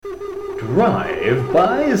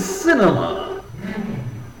Drive-by cinema.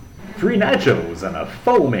 Free nachos and a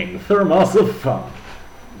foaming thermos of fun.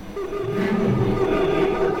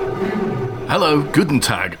 Hello, guten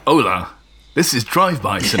Tag, hola. This is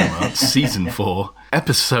Drive-by Cinema, Season 4,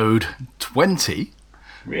 Episode 20.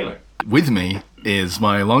 Really? With me is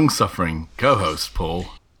my long-suffering co-host, Paul.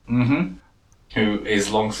 Mm-hmm. Who is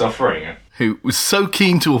long-suffering. Who was so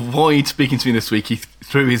keen to avoid speaking to me this week, he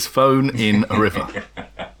threw his phone in a river.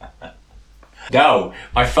 No,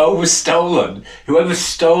 my phone was stolen. Whoever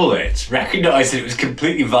stole it recognised that it was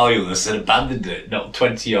completely valueless and abandoned it not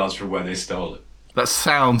 20 yards from where they stole it. That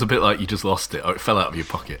sounds a bit like you just lost it, or it fell out of your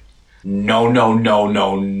pocket. No. No,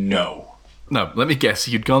 let me guess.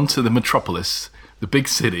 You'd gone to the metropolis, the big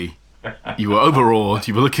city. You were overawed.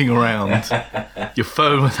 You were looking around. Your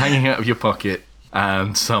phone was hanging out of your pocket,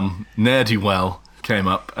 and some ne'er-do-well came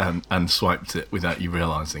up and swiped it without you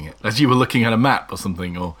realising it. As you were looking at a map or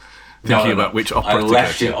something, or thinking about which opera I to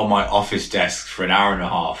left go to. it on my office desk for an hour and a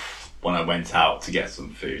half when I went out to get some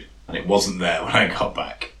food, and it wasn't there when I got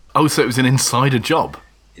back. Oh, so it was an insider job.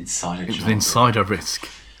 It was an insider risk.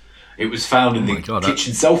 It was found in the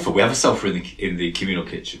kitchen sofa. We have a sofa in the communal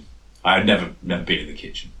kitchen. I had never been in the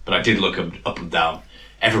kitchen, but I did look up and down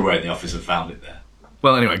everywhere in the office and found it there.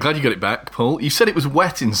 Well, anyway, glad you got it back, Paul. You said it was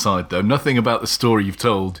wet inside, though. Nothing about the story you've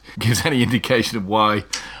told gives any indication of why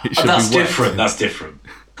it should be wet. That's different.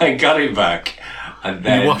 I got it back, and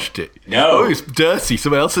then... You washed it? No. Oh, it's dirty.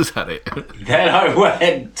 Someone else has had it. Then I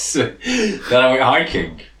went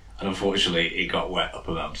hiking, and unfortunately it got wet up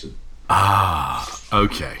a mountain. Ah,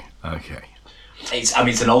 okay.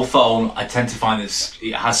 It's an old phone. I tend to find that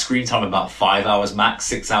it has screen time about 5 hours max,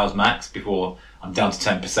 6 hours max before I'm down to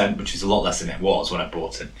 10%, which is a lot less than it was when I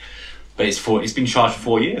bought it. But it's been charged for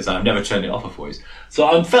 4 years, and I've never turned it off for 4 years. So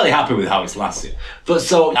I'm fairly happy with how it's lasted. But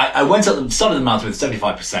so I went at the start of the mountain with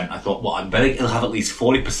 75%. I thought, well, I bet it'll have at least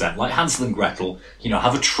 40%, like Hansel and Gretel,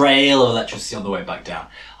 have a trail of electricity on the way back down.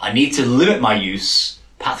 I need to limit my use,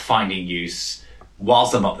 pathfinding use,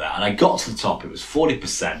 whilst I'm up there. And I got to the top, it was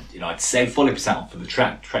 40%. I'd saved 40% for the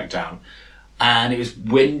trek down. And it was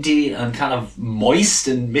windy and kind of moist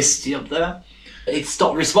and misty up there. It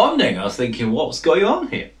stopped responding. I was thinking, what's going on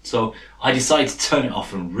here? So I decided to turn it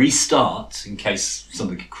off and restart in case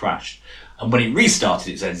something had crashed. And when it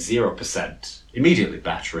restarted, it said 0%. Immediately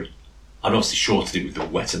battery. I'd obviously shorted it with the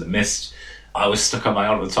wet and the mist. I was stuck on my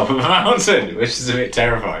own at the top of a mountain, which is a bit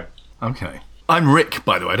terrifying. Okay. I'm Rick,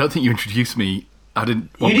 by the way. I don't think you introduced me. I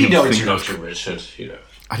didn't want you need people no to think introduction, Richard.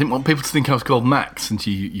 I didn't want people to think I was called Max, since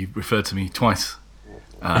you referred to me twice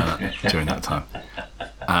during that time.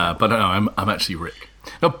 But no, I'm actually Rick.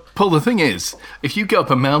 Now, Paul, the thing is, if you go up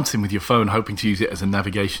a mountain with your phone hoping to use it as a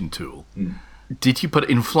navigation tool, did you put it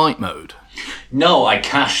in flight mode? No, I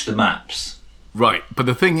cached the maps. Right, but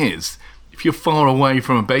the thing is, if you're far away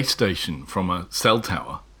from a base station, from a cell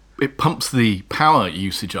tower, it pumps the power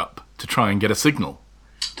usage up to try and get a signal.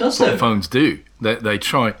 Does That's what phones do. They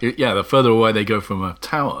try, the further away they go from a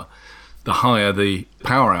tower, the higher the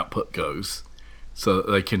power output goes, so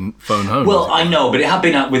that they can phone home. Well, I know, but it had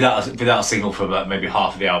been out without a signal for about maybe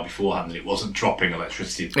half of the hour beforehand, and it wasn't dropping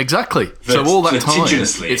electricity. Exactly. So all that time,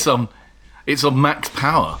 vertiginously. it's on max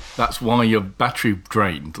power. That's why your battery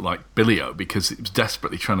drained like Billy-O, because it was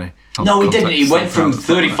desperately trying to... No, it didn't. It went from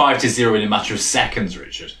 35 to 0 in a matter of seconds,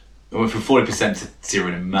 Richard. It went from 40% to 0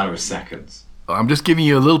 in a matter of seconds. I'm just giving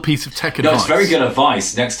you a little piece of tech advice. No, it's very good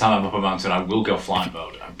advice. Next time I'm up a mountain, I will go flight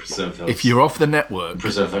mode and preserve those. If you're off the network,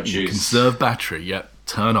 preserve that juice. Conserve battery,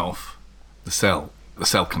 turn off the cell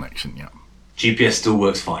connection, GPS still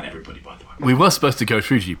works fine, everybody, by the way. We were supposed to go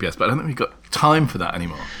through GPS, but I don't think we've got time for that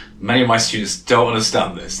anymore. Many of my students don't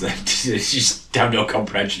understand this. They just have no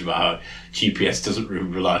comprehension about how GPS doesn't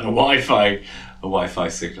rely on a Wi-Fi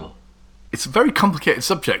signal. It's a very complicated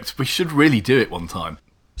subject. We should really do it one time.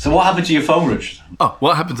 So what happened to your phone, Richard? Oh,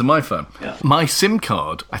 what happened to my phone? Yeah. My SIM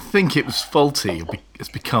card, I think it was faulty. It's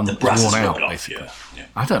become worn out, basically. Yeah.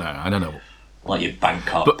 I don't know. Like your bank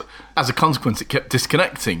card. But as a consequence, it kept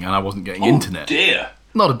disconnecting and I wasn't getting internet. Oh, dear.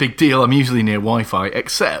 Not a big deal. I'm usually near Wi-Fi,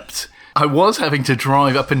 except I was having to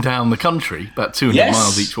drive up and down the country, about 200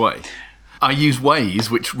 miles each way. I use Waze,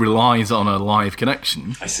 which relies on a live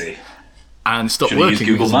connection. I see. And it stopped Should've working.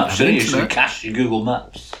 used Google Maps, shouldn't you? You should have internet. cached your Google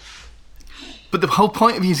Maps. But the whole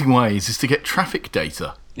point of using Waze is to get traffic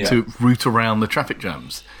data to route around the traffic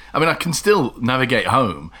jams. I mean, I can still navigate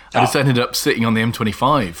home. I just ended up sitting on the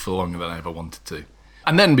M25 for longer than I ever wanted to.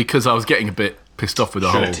 And then because I was getting a bit pissed off with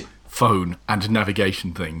the whole phone and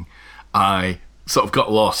navigation thing, I sort of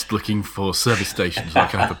got lost looking for service stations where I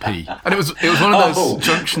can have a pee. And it was one of those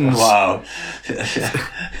junctions. Wow.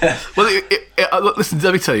 Well, listen,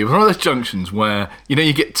 let me tell you, it was one of those junctions where, you know,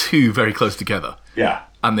 you get two very close together. Yeah.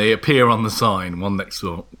 And they appear on the sign, one next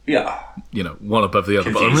to, Yeah. you know, one above the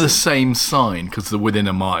other, but Confusing. on the same sign because they're within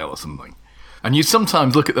a mile or something. And you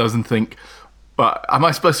sometimes look at those and think, well, am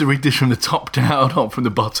I supposed to read this from the top down or from the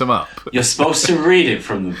bottom up? You're supposed to read it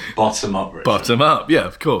from the bottom up, Richard. Bottom up, yeah,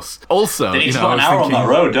 of course. Also, They need you to know, put an I hour was on thinking,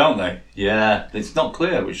 that road, don't they? Yeah. It's not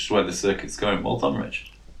clear which is where the circuit's going. Well done, Richard.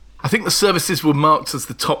 I think the services were marked as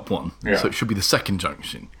the top one, Yeah. so it should be the second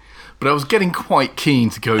junction. But I was getting quite keen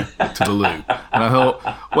to go to the loo, and I thought,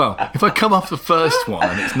 well, if I come off the first one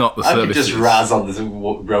and it's not the I could services, just razz on the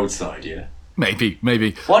roadside, yeah. maybe. Why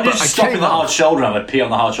don't you But just I stop in came the off hard shoulder and have a pee on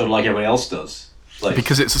the hard shoulder like everybody else does? Like,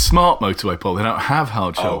 because it's a smart motorway, Paul. They don't have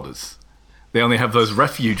hard Oh. shoulders. They only have those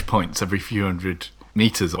refuge points every few hundred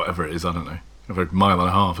metres or whatever it is. I don't know, every mile and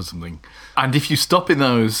a half or something. And if you stop in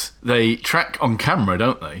those, they track on camera,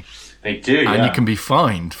 don't they? they do, yeah. And you can be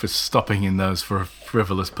fined for stopping in those for a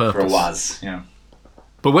frivolous purpose. for a waz, yeah.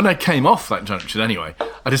 But when I came off that junction anyway,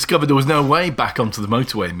 I discovered there was no way back onto the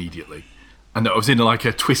motorway immediately. And that I was in like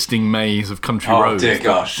a twisting maze of country Oh, roads dear that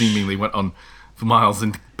gosh. seemingly went on for miles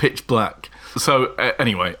in pitch black. So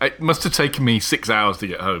anyway, it must have taken me 6 hours to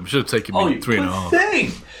get home. It should have taken me three and a half.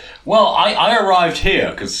 Thing. Well, I arrived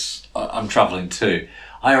here because I'm travelling too.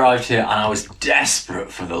 I arrived here and I was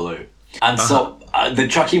desperate for the loo. And so the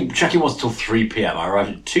check-in was till 3 p.m. I arrived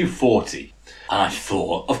at 2:40. And I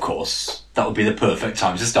thought, of course, that would be the perfect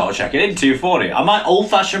time to start checking in, 2:40. Am I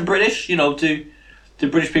old-fashioned British? You know, do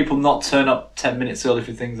British people not turn up 10 minutes early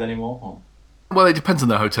for things anymore? Or? Well, it depends on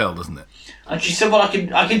the hotel, doesn't it? And she said, well, I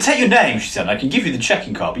can take your name, she said. I can give you the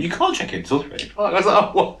check-in card, but you can't check in till 3. I was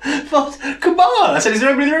like, oh, what? Come on. I said, is there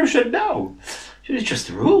anybody in the room? She said, no. She said, it's just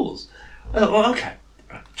the rules. I thought, well, okay.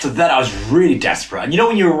 So then I was really desperate. And you know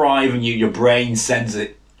when you arrive and your brain sends an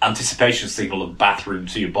anticipation signal of bathroom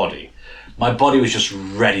to your body? My body was just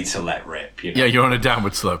ready to let rip, you know? Yeah, you're on a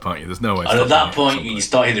downward slope, aren't you? There's no way. And at that stopping point, you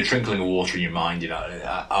start hearing the trickling of water in your mind, you know.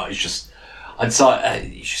 It's just... And so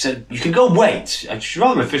she said, you can go wait. She's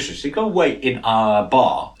rather official. She said, go wait in our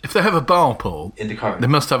bar. If they have a bar, Paul, In the corridor. they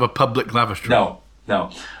must have a public lavatory. No.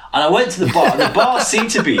 And I went to the bar, and the bar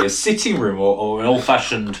seemed to be a sitting room or an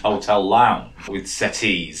old-fashioned hotel lounge with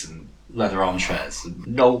settees and leather armchairs and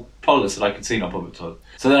no toilets that I could see, no public toilet.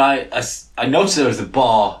 So then I noticed there was a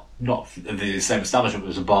bar, not the same establishment, but there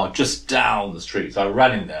was a bar just down the street. So I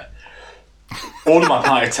ran in there, ordered my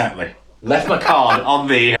pint of Tetley, left my card on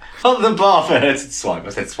the bar for her to swipe. I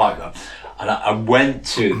said, swipe that. And I went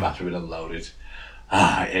to the bathroom and unloaded.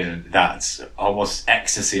 And that's almost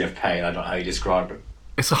ecstasy of pain. I don't know how you describe it.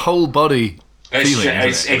 It's a whole body feeling.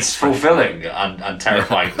 It's fulfilling and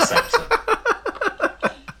terrifying at the same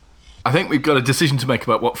time. I think we've got a decision to make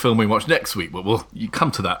about what film we watch next week, but you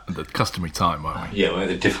come to that at the customary time, won't we? Yeah, we had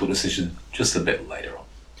a difficult decision just a bit later on.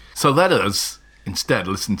 So let us instead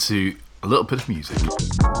listen to a little bit of music.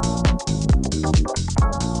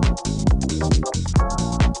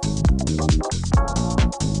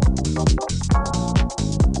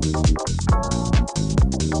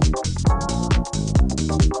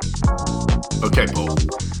 Okay, Paul.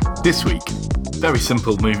 This week, very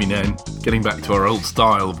simple movie name. Getting back to our old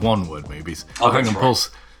style of one-word movies. Oh, hang that's on, right.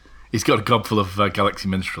 Paul's. He's got a gob full of Galaxy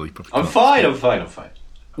Minstrel. I'm fine.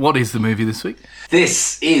 What is the movie this week?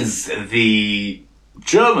 This is the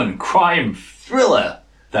German crime thriller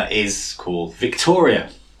that is called Victoria.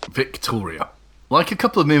 Victoria. Like a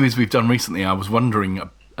couple of movies we've done recently, I was wondering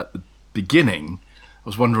at the beginning,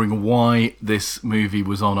 why this movie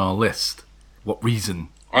was on our list. What reason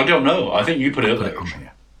I don't know. I think you put it put it on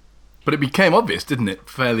here. But it became obvious, didn't it,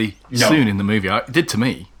 fairly soon in the movie? It did to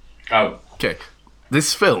me. Oh. Okay,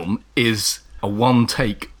 this film is a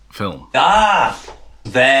one-take film.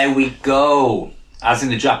 There we go. As in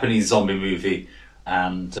the Japanese zombie movie.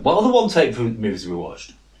 And what other one-take movies have we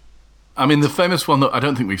watched? I mean, the famous one that I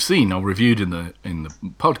don't think we've seen or reviewed in the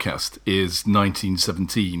podcast is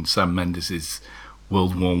 1917, Sam Mendes'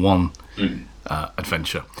 World War One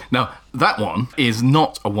adventure. Now, that one is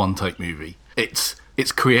not a one-take movie. It's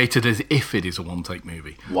created as if it is a one-take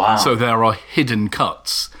movie. Wow. So there are hidden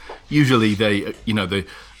cuts. Usually the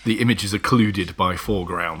images are occluded by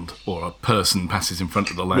foreground or a person passes in front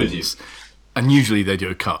of the lens. And usually they do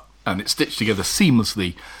a cut and it's stitched together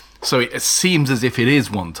seamlessly. So it seems as if it is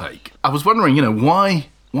one take. I was wondering, why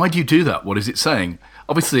do you do that? What is it saying?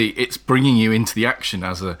 Obviously, it's bringing you into the action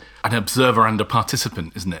as an observer and a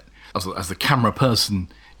participant, isn't it? As the camera person,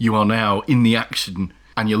 you are now in the action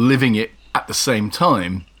and you're living it at the same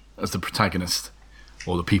time as the protagonist.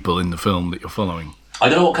 or the people in the film that you're following. I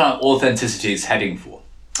don't know what kind of authenticity it's heading for.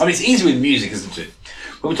 I mean, it's easy with music, isn't it?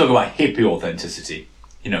 When we talk about hippie authenticity,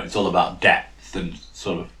 it's all about depth and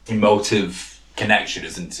sort of emotive connection,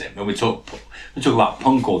 isn't it? When we talk about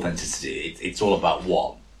punk authenticity, it's all about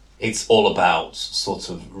what? It's all about sort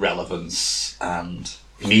of relevance and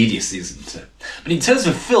immediacy, isn't it? But in terms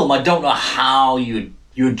of film, I don't know how you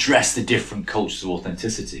address the different cultures of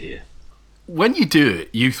authenticity here. When you do it,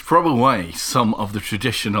 you throw away some of the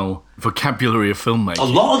traditional vocabulary of filmmaking. A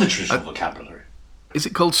lot of the traditional vocabulary. Is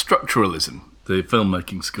it called structuralism, the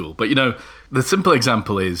filmmaking school? But the simple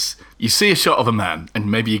example is you see a shot of a man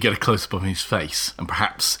and maybe you get a close-up of his face and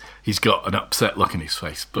perhaps he's got an upset look in his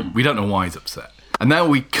face, but we don't know why he's upset. And now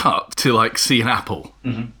we cut to see an apple,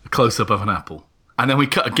 a close-up of an apple. And then we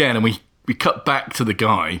cut again and we cut back to the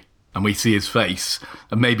guy and we see his face,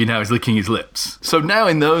 and maybe now he's licking his lips. So now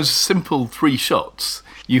in those simple 3 shots,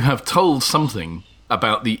 you have told something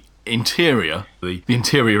about the interior, the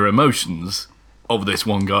interior emotions of this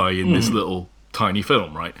one guy in this little tiny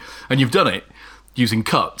film, right? And you've done it using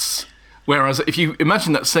cuts. Whereas if you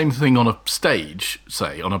imagine that same thing on a stage,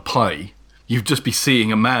 say, on a play, you'd just be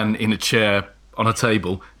seeing a man in a chair on a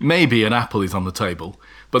table, maybe an apple is on the table,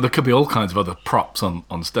 but there could be all kinds of other props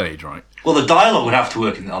on stage, right? Well, the dialogue would have to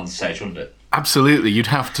work on the stage, wouldn't it? Absolutely. You'd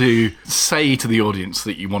have to say to the audience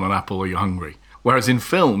that you want an apple or you're hungry. Whereas in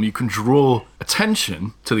film, you can draw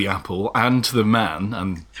attention to the apple and to the man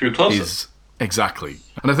and through close-ups. Exactly.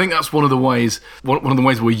 And I think that's one of the ways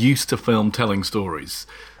we're used to film telling stories.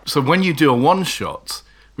 So when you do a one-shot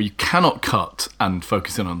where you cannot cut and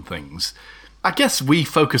focus in on things, I guess we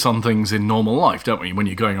focus on things in normal life, don't we? When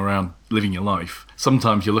you're going around living your life,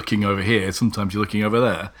 sometimes you're looking over here, sometimes you're looking over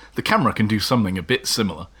there. The camera can do something a bit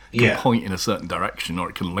similar. It can point in a certain direction, or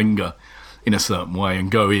it can linger in a certain way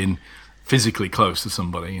and go in physically close to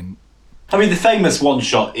somebody. And I mean, the famous one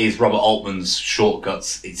shot is Robert Altman's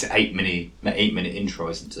Shortcuts. It's an 8-minute intro,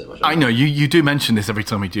 isn't it? I know, you do mention this every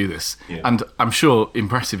time we do this, and I'm sure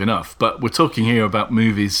impressive enough, but we're talking here about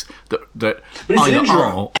movies that but it's an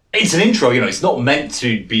intro. It's an intro, it's not meant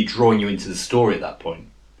to be drawing you into the story at that point.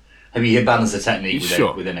 I mean, he abandons the technique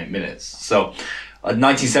within 8 minutes. So,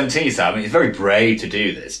 1917, I mean, it's very brave to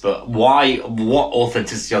do this, but what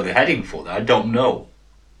authenticity are they heading for there? I don't know.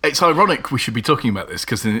 It's ironic we should be talking about this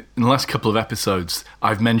because in the last couple of episodes,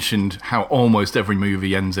 I've mentioned how almost every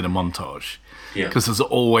movie ends in a montage. Because there's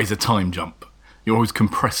always a time jump. You're always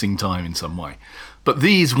compressing time in some way. But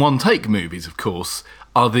these one-take movies, of course,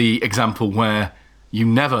 are the example where you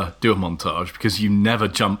never do a montage because you never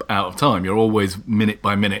jump out of time. You're always minute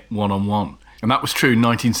by minute, one-on-one. And that was true in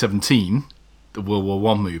 1917, the World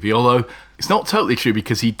War I movie, although it's not totally true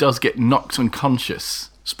because he does get knocked unconscious,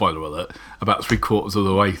 spoiler alert, about 3/4 of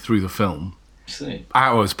the way through the film. See.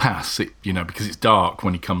 Hours pass, because it's dark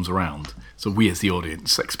when he comes around. So we as the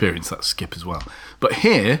audience experience that skip as well. But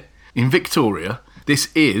here, in Victoria, this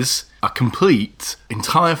is a complete,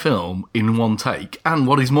 entire film in one take. And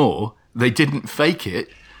what is more, they didn't fake it.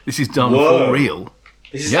 This is done for real.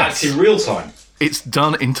 This is actually real time. It's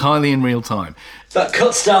done entirely in real time. That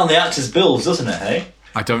cuts down the actors' bills, doesn't it, hey?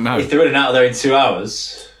 I don't know. If they're in and out of there in 2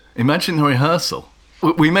 hours. Imagine the rehearsal.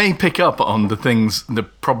 We may pick up on the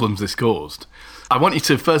problems this caused. I want you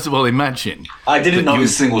to, first of all, imagine... I didn't know it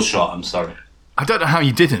was a single shot, I'm sorry. I don't know how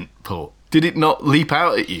you didn't, Paul. Did it not leap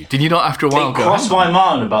out at you? Did you not, after a while, It crossed my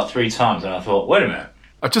mind about 3 times, and I thought, wait a minute.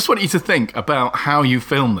 I just want you to think about how you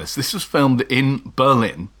filmed this. This was filmed in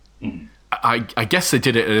Berlin. I guess they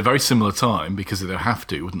did it at a very similar time, because they'd have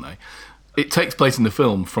to, wouldn't they? It takes place in the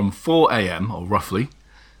film from 4 a.m, or roughly,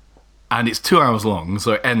 and it's 2 hours long,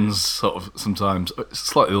 so it ends sort of sometimes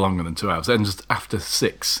slightly longer than 2 hours. It ends just after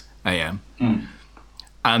 6 a.m.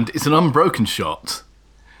 And it's an unbroken shot,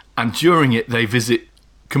 and during it they visit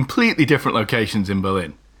completely different locations in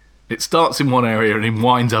Berlin. It starts in one area and it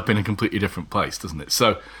winds up in a completely different place, doesn't it?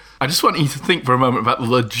 So I just want you to think for a moment about the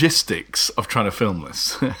logistics of trying to film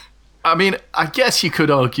this. I mean, I guess you could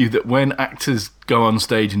argue that when actors go on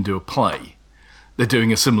stage and do a play, they're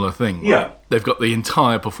doing a similar thing. Right? Yeah. They've got the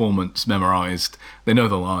entire performance memorised. They know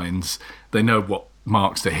the lines. They know what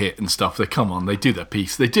marks to hit and stuff. They come on, they do their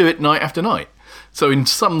piece. They do it night after night. So in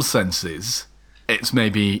some senses, it's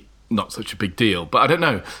maybe not such a big deal. But I don't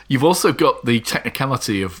know. You've also got the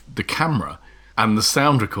technicality of the camera and the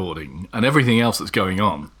sound recording and everything else that's going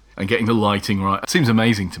on and getting the lighting right. It seems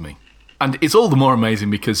amazing to me. And it's all the more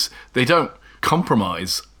amazing because they don't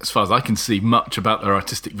compromise, as far as I can see, much about their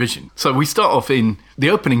artistic vision. So we start off in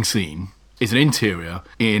the opening scene is an interior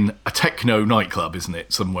in a techno nightclub, isn't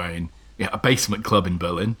it? Somewhere in a basement club in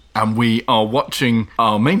Berlin. And we are watching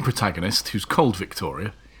our main protagonist, who's called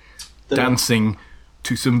Victoria, dancing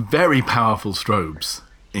to some very powerful strobes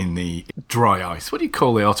in the dry ice. What do you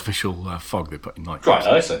call the artificial fog they put in nightclubs?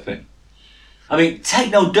 Dry ice, I think. I mean,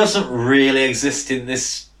 techno doesn't really exist in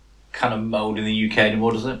this kind of mode in the UK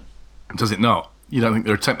anymore, does it? Does it not? You don't think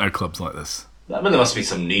there are techno clubs like this? I mean, there must be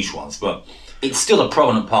some niche ones, but it's still a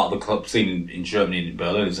prominent part of the club scene in Germany and in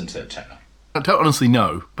Berlin, isn't it, techno? I don't honestly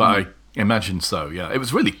know, but I imagine so, yeah. It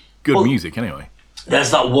was really good music anyway.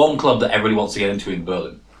 There's that one club that everybody wants to get into in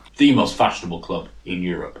Berlin, the most fashionable club in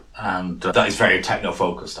Europe, and that is very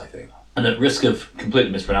techno-focused, I think. And at risk of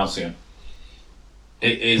completely mispronouncing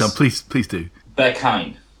it is... No, please do.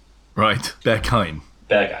 Berghain. Right, Berghain.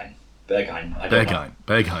 Berghain. I don't know.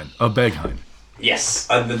 Berghain. Oh, Berghain. Yes,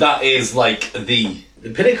 and that is like the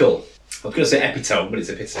pinnacle. I was going to say epitome, but it's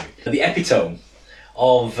epitome. The epitome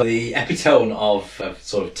of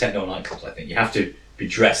sort of techno nightclubs, I think. You have to be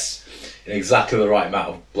dressed in exactly the right amount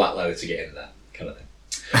of black leather to get in there, kind of thing.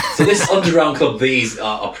 So this underground club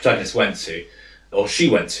our protagonist went to, or she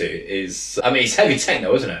went to, is... I mean, it's heavy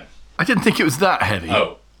techno, isn't it? I didn't think it was that heavy.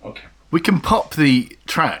 Oh, okay. We can pop the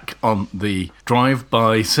track on the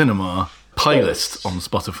Drive-By Cinema playlist on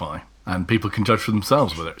Spotify, and people can judge for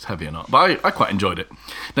themselves whether it's heavy or not. But I quite enjoyed it.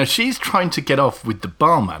 Now, she's trying to get off with the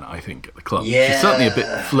barman, I think, at the club. Yeah. She's certainly a bit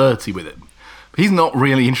flirty with him. He's not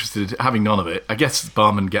really interested in having none of it. I guess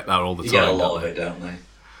barmen get that all the time. You get a lot of it, don't they?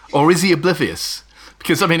 Or is he oblivious?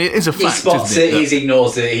 Because, I mean, it is a fact, He spots isn't it, he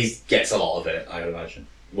ignores it, he gets a lot of it, I would imagine.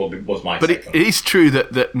 Was my But take it is true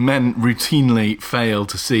that men routinely fail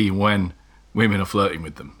to see when women are flirting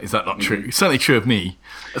with them. Is that not true? It's certainly true of me.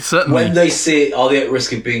 Certainly, When they see it, are they at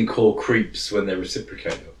risk of being called creeps when they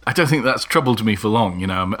reciprocate it? I don't think that's troubled me for long, you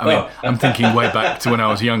know. I mean, I'm thinking way back to when I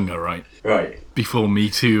was younger, right? Right. Before Me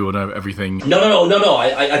Too and everything. No.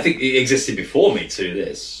 I think it existed before Me Too,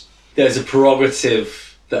 this. There's a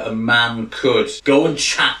prerogative that a man could go and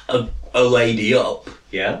chat a lady up,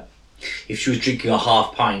 yeah? If she was drinking a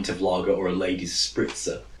half pint of lager or a lady's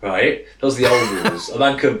spritzer, right? Those are the old rules. A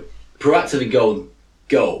man could proactively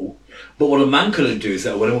go, but what a man couldn't do is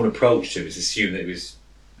that when anyone approached him, is assume that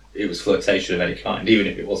it was flirtation of any kind, even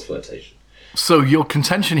if it was flirtation. So your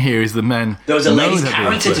contention here is the men... There was a know lady's that they're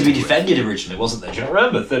character to be flirting with. defended originally, wasn't there? Do you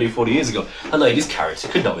remember 30, 40 years ago? A lady's character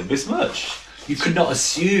could not be besmirched. You could not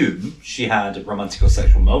assume she had romantic or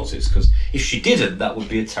sexual motives, because if she didn't, that would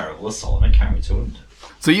be a terrible assault on her character, wouldn't it?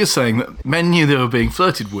 So you're saying that men knew they were being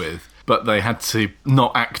flirted with, but they had to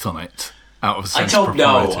not act on it out of a sense of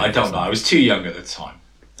propriety. I don't know. I was too young at the time.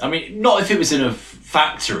 I mean, not if it was in a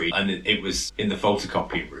factory and it was in the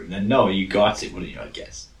photocopying room, then no, you got it, wouldn't you, I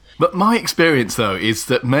guess? But my experience, though, is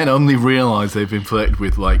that men only realise they've been flirted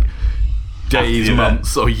with, like, days, After the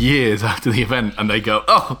months, or years after the event, and they go,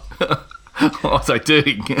 oh, what was I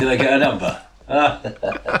doing? Did I get a number?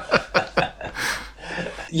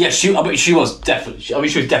 Yeah, she was definitely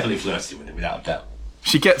flirting with him, without a doubt.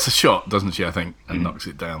 She gets a shot, doesn't she, I think, and knocks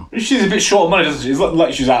it down. She's a bit short of money, doesn't she? It's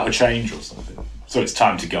like she's out of change or something. So it's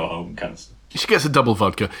time to go home, kind of stuff. She gets a double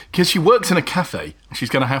vodka, because she works in a cafe. She's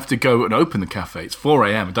going to have to go and open the cafe. It's 4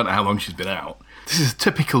 a.m, I don't know how long she's been out. This is a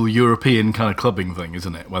typical European kind of clubbing thing,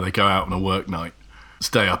 isn't it? Where they go out on a work night,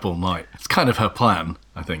 stay up all night. It's kind of her plan,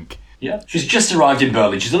 I think. Yeah. She's just arrived in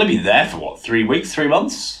Berlin. She's only been there for, what, 3 weeks, 3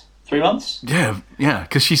 months? 3 months? Yeah,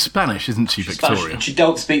 because she's Spanish, isn't she, Victoria? Spanish, and she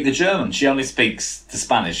don't speak the German. She only speaks the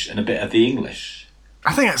Spanish and a bit of the English.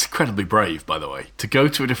 I think that's incredibly brave, by the way, to go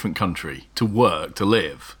to a different country, to work, to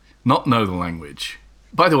live, not know the language.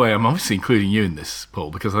 By the way, I'm obviously including you in this, Paul,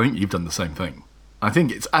 because I think you've done the same thing. I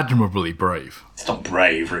think it's admirably brave. It's not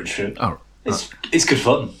brave, Richard. Oh, It's good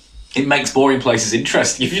fun. It makes boring places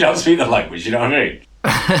interesting if you don't speak the language, you know what I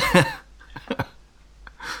mean?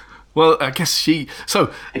 Well, I guess she...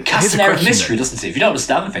 So, It casts an air of mystery, doesn't it? If you don't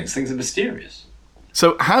understand things are mysterious.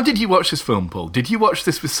 So, how did you watch this film, Paul? Did you watch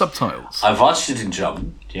this with subtitles? I watched it in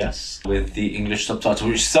German, yes, with the English subtitles,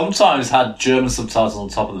 which sometimes had German subtitles on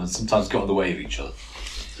top of them and sometimes got in the way of each other.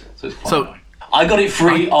 So it's quite annoying. I got it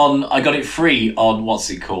free on what's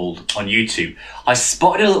it called? On YouTube. I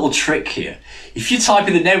spotted a little trick here. If you type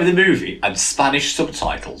in the name of the movie and Spanish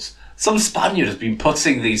subtitles, some Spaniard has been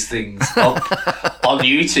putting these things up on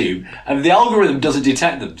YouTube, and the algorithm doesn't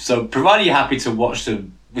detect them. So, provided you're happy to watch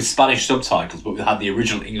them with Spanish subtitles, but we had the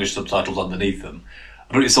original English subtitles underneath them,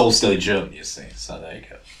 but it's all still in German, you see. So there you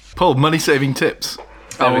go. Paul, money-saving tips.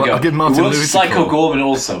 There we go. I'll give Martin It was Lewis a Psycho call. Gorman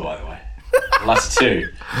also, by the way. The last two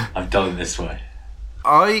I've done it this way.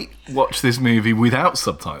 I watched this movie without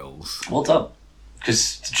subtitles. Well done.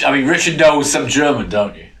 Because, I mean, Richard knows some German,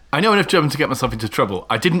 don't you? I know enough German to get myself into trouble.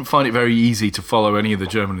 I didn't find it very easy to follow any of the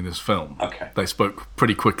German in this film. Okay. They spoke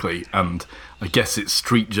pretty quickly, and I guess it's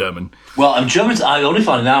street German. Well, Germans, I only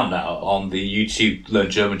found out now on the YouTube Learn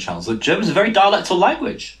German channels that German's a very dialectal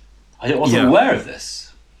language. I wasn't aware of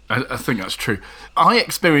this. I think that's true. I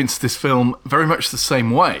experienced this film very much the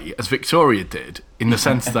same way as Victoria did, in the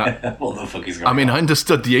sense that... What the fuck is going on? I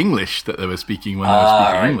understood the English that they were speaking when they were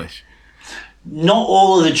speaking English. Not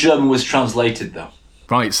all of the German was translated, though.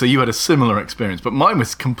 Right, so you had a similar experience, but mine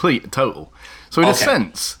was complete and total. So in a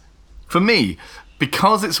sense, for me,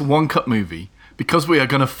 because it's a one-cut movie, because we are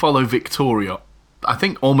going to follow Victoria, I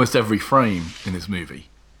think almost every frame in this movie,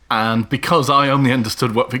 and because I only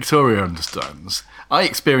understood what Victoria understands, I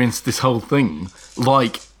experienced this whole thing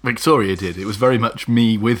like Victoria did. It was very much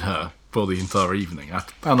me with her for the entire evening. I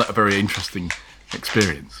found that a very interesting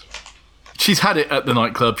experience. She's had it at the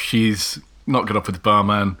nightclub. She's not got up with the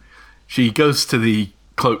barman. She goes to the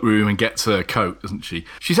cloakroom and gets her coat, doesn't she?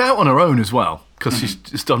 She's out on her own as well, because she's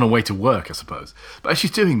just on her way to work, I suppose. But as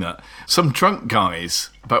she's doing that, some drunk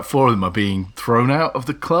guys, about 4 of them, are being thrown out of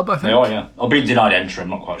the club, I think. They are, yeah. Or being denied entry, I'm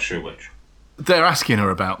not quite sure which. They're asking her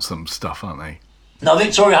about some stuff, aren't they? Now,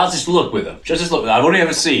 Victoria has this look with her. She has this look with her. I've only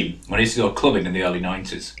ever seen when I used to go clubbing in the early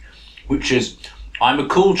 90s, which is, I'm a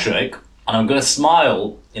cool chick, and I'm going to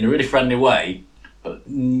smile in a really friendly way, but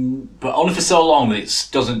only for so long that it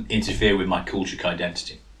doesn't interfere with my cool chick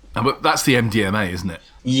identity. But that's the MDMA, isn't it?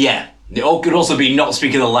 Yeah. It could also be not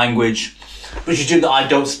speaking the language, but she's doing the I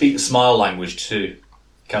don't speak the smile language too,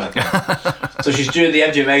 kind of thing. So she's doing the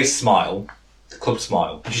MDMA smile, the club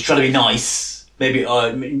smile, and she's trying to be nice. Maybe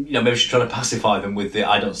maybe she's trying to pacify them with the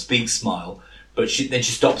I don't speak smile, but then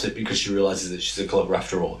she stops it because she realises that she's a clubber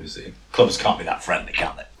after all. You see, clubbers can't be that friendly,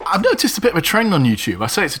 can they? I've noticed a bit of a trend on YouTube. I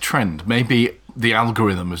say it's a trend. Maybe the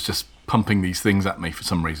algorithm is just pumping these things at me for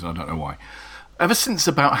some reason. I don't know why. Ever since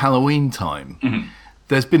about Halloween time,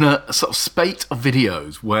 there's been a sort of spate of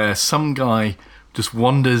videos where some guy just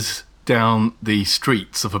wanders down the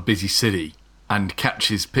streets of a busy city and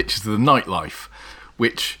catches pictures of the nightlife,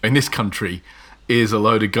 which in this country is a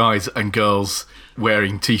load of guys and girls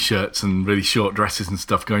wearing T-shirts and really short dresses and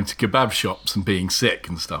stuff, going to kebab shops and being sick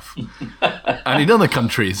and stuff. And in other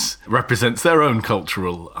countries, represents their own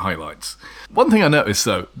cultural highlights. One thing I noticed,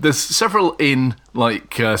 though, there's several in,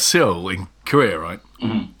 Seoul, in Korea, right?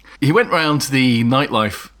 Mm-hmm. He went round to the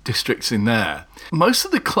nightlife districts in there. Most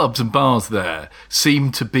of the clubs and bars there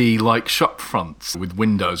seem to be like shop fronts with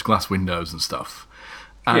windows, glass windows and stuff.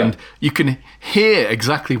 And you can hear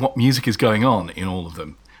exactly what music is going on in all of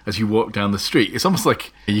them as you walk down the street. It's almost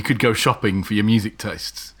like you could go shopping for your music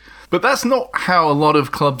tastes. But that's not how a lot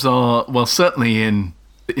of clubs are, well, certainly in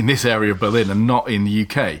this area of Berlin and not in the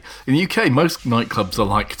UK. In the UK, most nightclubs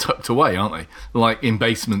are tucked away, aren't they? Like in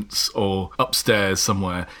basements or upstairs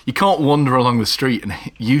somewhere. You can't wander along the street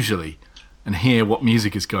and hear what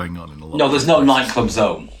music is going on in a lot. No, there's no nightclub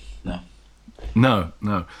zone. No.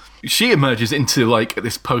 She emerges into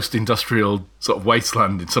this post-industrial sort of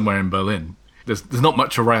wasteland somewhere in Berlin. There's not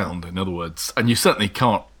much around, in other words, and you certainly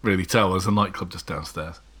can't really tell there's a nightclub just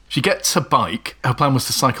downstairs. She gets her bike. Her plan was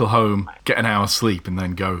to cycle home, get an hour's sleep, and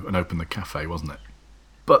then go and open the cafe, wasn't it?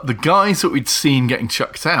 But the guys that we'd seen getting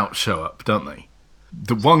chucked out show up, don't they?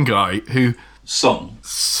 The one guy who... Sonny,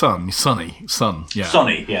 yeah.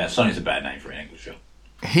 Sonny, yeah. Sonny's a bad name for an English film.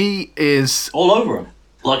 He is... all over him.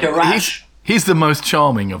 Like a rash. He's the most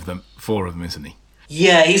charming of them, 4 of them, isn't he?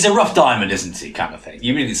 Yeah, he's a rough diamond, isn't he, kind of thing.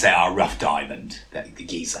 You really say, rough diamond. The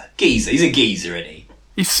geezer. He's a geezer, isn't he?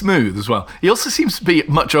 He's smooth as well. He also seems to be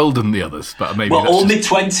much older than the others, but maybe all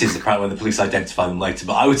mid-20s, apparently, when the police identify them later,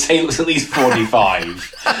 but I would say he looks at least 45.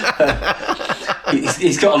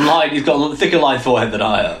 He's got a thicker line forehead than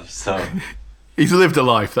I have, so... He's lived a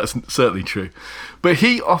life, that's certainly true. But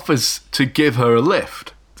he offers to give her a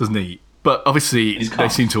lift, doesn't he? But obviously, they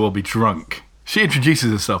seem to all be drunk. She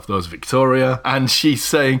introduces herself, though, as Victoria, and she's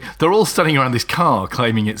saying, they're all standing around this car,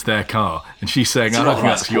 claiming it's their car, and she's saying, I don't think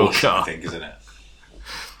that's your car. I think, isn't it?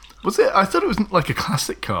 Was it? I thought it was like a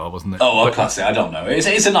classic car, wasn't it? Oh, a classic, I don't know.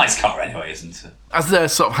 It's a nice car anyway, isn't it? As they're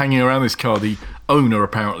sort of hanging around this car, the owner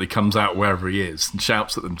apparently comes out wherever he is and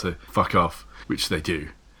shouts at them to fuck off, which they do.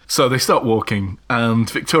 So they start walking, and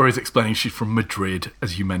Victoria's explaining she's from Madrid,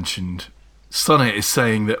 as you mentioned. Sonny is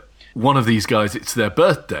saying that one of these guys, it's their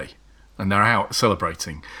birthday, and they're out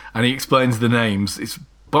celebrating. And he explains the names. It's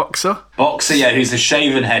Boxer? Boxer, yeah, who's a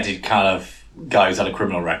shaven-headed kind of guy who's had a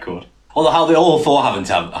criminal record. Although how they all 4 haven't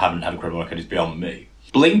had a criminal record is beyond me.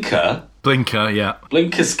 Blinker, yeah.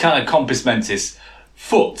 Blinker's kind of compos mentis.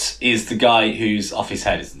 Foot is the guy who's off his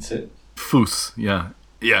head, isn't it? Fuss, yeah.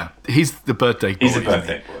 Yeah, he's the birthday boy. He's the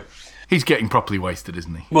birthday boy. He's getting properly wasted,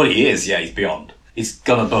 isn't he? Well, he is, yeah, he's beyond. He's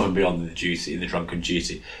gone above and beyond in the duty, in the drunken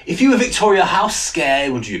duty. If you were Victoria, how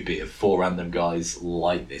scared would you be of 4 random guys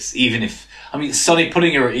like this? Even if, I mean, Sonny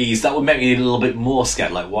putting her at ease, that would make me a little bit more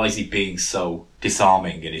scared. Like, why is he being so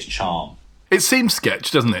disarming in his charm? It seems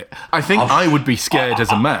sketch, doesn't it? I think I would be scared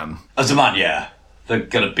as a man. As a man, yeah. They're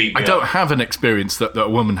going to beat me I don't have an experience that a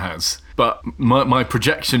woman has, but my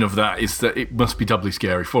projection of that is that it must be doubly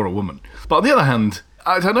scary for a woman. But on the other hand,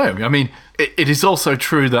 I don't know. I mean, it is also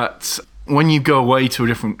true that when you go away to a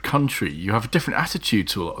different country, you have a different attitude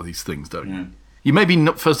to a lot of these things, don't you? You may be,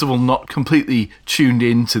 first of all, not completely tuned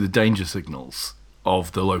into the danger signals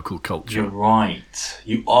of the local culture. You're right.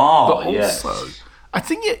 You are, but also, I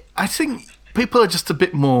think people are just a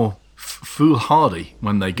bit more foolhardy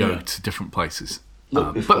when they go to different places.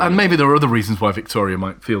 And maybe there are other reasons why Victoria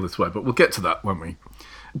might feel this way, but we'll get to that, won't we?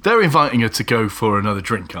 They're inviting her to go for another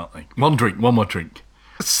drink, aren't they? One more drink.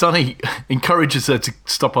 Sonny encourages her to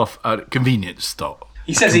stop off at a convenience store.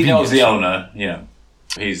 He says he knows the owner,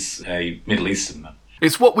 He's a Middle Eastern man.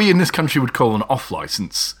 It's what we in this country would call an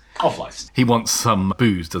off-licence. Off-licence. He wants some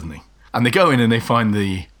booze, doesn't he? And they go in and they find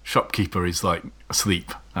the shopkeeper is, like,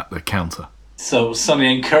 asleep at the counter. So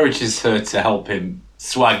Sonny encourages her to help him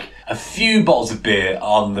swag a few bottles of beer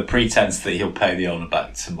on the pretense that he'll pay the owner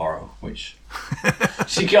back tomorrow, which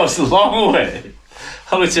she goes along with.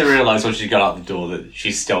 Only to realise when she got out the door that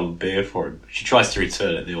she's stolen beer for him. She tries to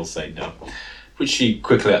return it, they all say no, which she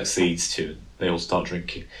quickly accedes to. They all start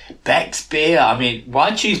drinking. Beck's beer, I mean,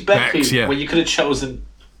 why choose Beck's when you could have chosen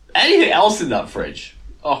anything else in that fridge?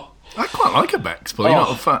 Oh, I quite like a Beck's, but you're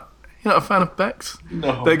not a fan of Beck's?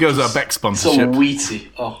 No. There goes our Beck sponsorship. So wheaty.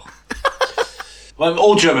 Oh. Well,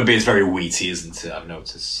 all German beer is very wheaty, isn't it? I've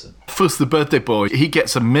noticed. Fuss, the birthday boy, he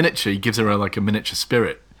gets a miniature. He gives her like a miniature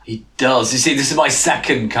spirit. He does. You see, this is my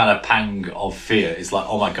second kind of pang of fear. It's like,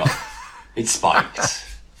 oh my god, it's spiked.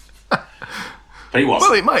 But he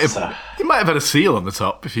wasn't. Well, it might have had a seal on the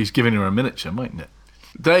top if he's giving her a miniature, mightn't it?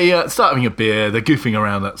 They start having a beer. They're goofing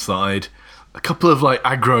around outside. A couple of like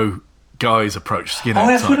aggro guys approach.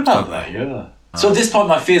 I've heard about that. Yeah. So at this point,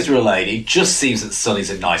 my fears were allayed. It just seems that Sonny's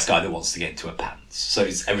a nice guy that wants to get into her pants. So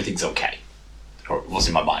everything's okay. Or it was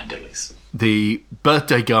in my mind, at least. The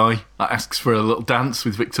birthday guy asks for a little dance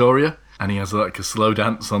with Victoria, and he has like a slow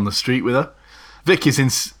dance on the street with her. Vic is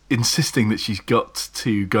insisting that she's got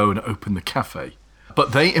to go and open the cafe.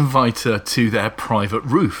 But they invite her to their private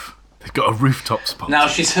roof. They've got a rooftop spot. Now,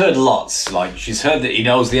 she's heard lots. Like, she's heard that he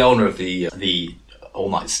knows the owner of the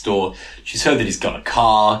all-night store. She's heard that he's got a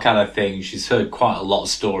car kind of thing. She's heard quite a lot of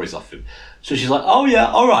stories off him. So she's like, oh yeah,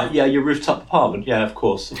 all right, yeah, your rooftop apartment. Yeah, of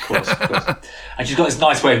course. And she's got this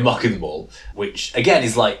nice way of mocking them all, which, again,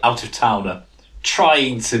 is like out-of-towner,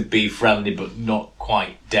 trying to be friendly but not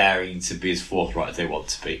quite daring to be as forthright as they want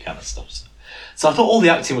to be kind of stuff. So I thought all the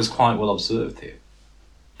acting was quite well observed here.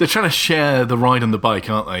 They're trying to share the ride on the bike,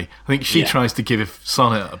 aren't they? I think she tries to give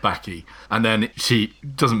Sonnet a baccy, and then she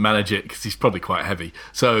doesn't manage it because he's probably quite heavy.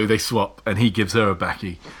 So they swap, and he gives her a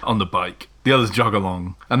baccy on the bike. The others jog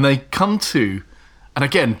along, and they come to... And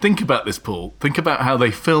again, think about this, Paul. Think about how they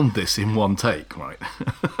filmed this in one take, right?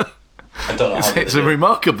 I don't know. It's a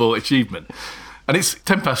remarkable achievement. And it's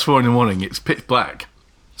 4:10 in the morning. It's pitch black.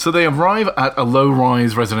 So they arrive at a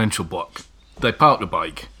low-rise residential block. They park the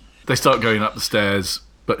bike. They start going up the stairs...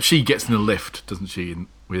 But she gets in the lift, doesn't she,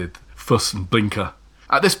 with Fuss and Blinker.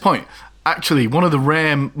 At this point, actually, one of the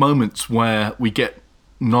rare moments where we get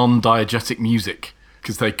non-diegetic music,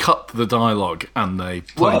 because they cut the dialogue and they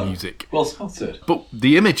play music. Well spotted. But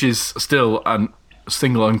the image is still a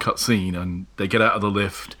single uncut scene, and they get out of the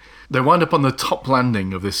lift. They wind up on the top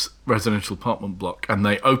landing of this residential apartment block, and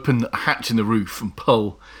they open a hatch in the roof and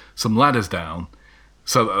pull some ladders down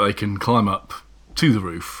so that they can climb up to the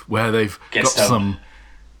roof, where they've got some...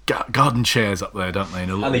 garden chairs up there, don't they?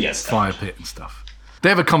 And a little fire pit and stuff. They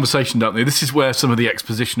have a conversation, don't they? This is where some of the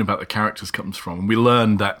exposition about the characters comes from. And we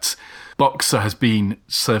learn that Boxer has been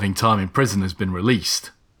serving time in prison, has been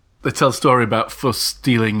released. They tell a story about Fuss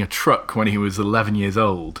stealing a truck when he was 11 years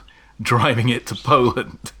old, driving it to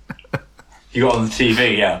Poland. You got on the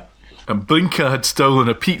TV, yeah. And Blinker had stolen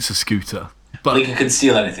a pizza scooter. But Blinker can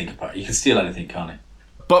steal anything, apparently. You can steal anything, can't he?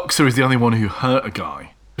 Boxer is the only one who hurt a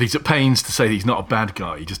guy. But he's at pains to say that he's not a bad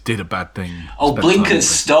guy. He just did a bad thing. Oh, Blinker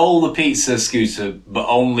stole the pizza scooter, but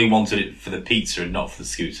only wanted it for the pizza and not for the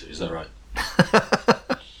scooter. Is that right?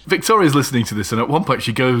 Victoria's listening to this, and at one point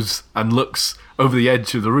she goes and looks over the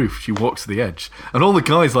edge of the roof. She walks to the edge. And all the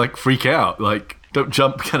guys, like, freak out. Like, don't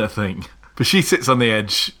jump kind of thing. But she sits on the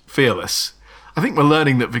edge, fearless. I think we're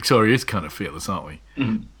learning that Victoria is kind of fearless, aren't we?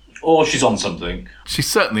 Mm-hmm. Or she's on something. She's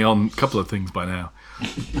certainly on a couple of things by now.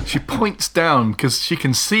 She points down because she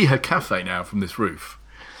can see her cafe now from this roof.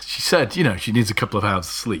 She said, she needs a couple of hours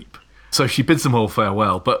of sleep. So she bids them all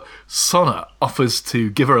farewell, but Sonna offers to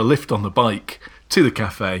give her a lift on the bike to the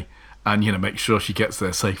cafe and, make sure she gets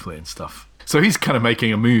there safely and stuff. So he's kind of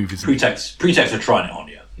making a move, isn't he? Pretext for trying it on,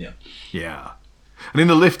 yeah. Yeah. And in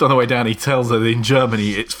the lift on the way down, he tells her that in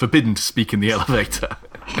Germany it's forbidden to speak in the elevator.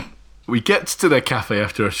 We get to their cafe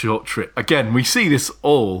after a short trip. Again, we see this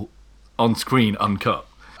all on screen, uncut.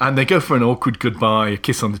 And they go for an awkward goodbye, a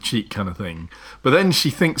kiss on the cheek kind of thing. But then she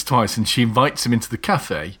thinks twice and she invites him into the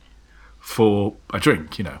cafe for a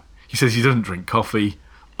drink, He says he doesn't drink coffee,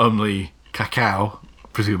 only cacao.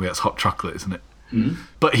 Presumably that's hot chocolate, isn't it? Mm-hmm.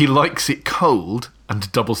 But he likes it cold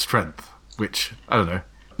and double strength, which, I don't know,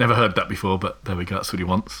 never heard that before, but there we go, that's what he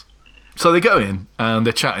wants. So they go in and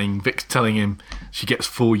they're chatting. Vic's telling him she gets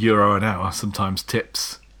 €4 an hour, sometimes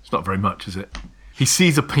tips. It's not very much, is it? He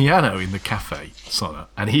sees a piano in the cafe, Sonna,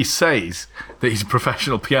 and he says that he's a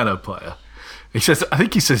professional piano player. I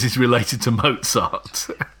think he says he's related to Mozart.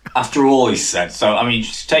 After all he said. So,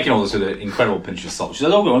 she's taking all this with an incredible pinch of salt. She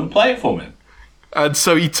says, go on, play it for me. And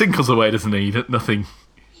so he tinkles away, doesn't he? Nothing.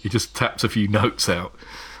 He just taps a few notes out.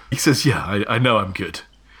 He says, yeah, I know I'm good.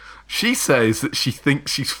 She says that she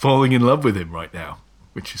thinks she's falling in love with him right now,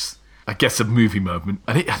 which is, I guess, a movie moment.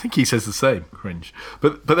 And I think he says the same. Cringe.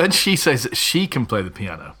 But then she says that she can play the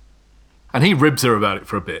piano. And he ribs her about it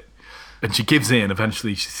for a bit. And she gives in.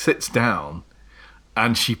 Eventually she sits down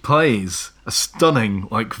and she plays a stunning,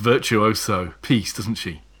 virtuoso piece, doesn't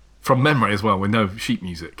she? From memory as well, with no sheet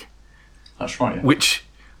music. That's right, yeah. Which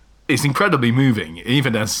is incredibly moving,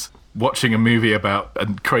 even as watching a movie about a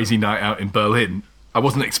crazy night out in Berlin, I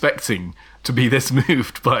wasn't expecting to be this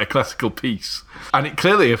moved by a classical piece. And it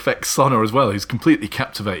clearly affects Sonna as well, who's completely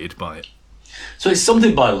captivated by it. So it's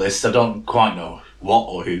something by Liszt, I don't quite know what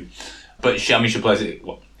or who, but she plays it,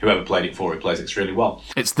 whoever played it for her plays it extremely well.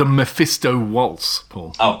 It's the Mephisto Waltz,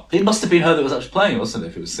 Paul. Oh, it must have been her that was actually playing it, wasn't it,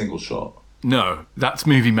 if it was single shot? No, that's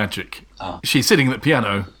movie magic. Ah. She's sitting at the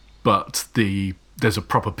piano, but there's a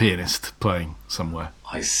proper pianist playing somewhere.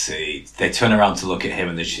 I see. They turn around to look at him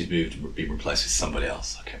and then she's moved and been replaced with somebody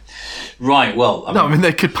else. Okay. Right, well...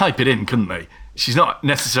 they could pipe it in, couldn't they? She's not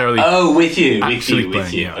necessarily... Oh, with you.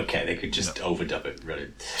 Yeah. Okay, they could just overdub it, really.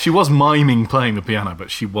 She was miming playing the piano,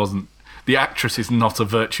 but she wasn't... The actress is not a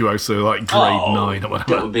virtuoso like grade 9 or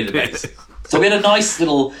whatever. That would be the basic. So we had a nice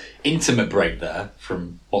little intimate break there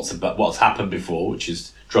from what's happened before, which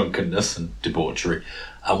is drunkenness and debauchery,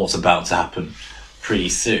 and what's about to happen pretty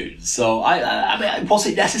soon. So, was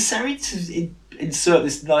it necessary to insert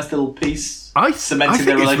this nice little piece? I think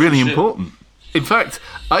it's really important. In fact,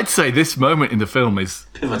 I'd say this moment in the film is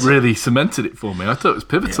really cemented it for me. I thought it was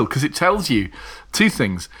pivotal because it tells you two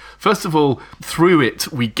things. First of all, through it,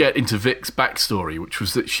 we get into Vic's backstory, which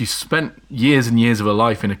was that she spent years and years of her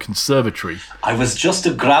life in a conservatory. I was just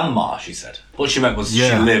a grandma, she said. What she meant was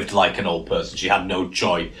she lived like an old person. She had no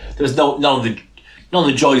joy. There was none of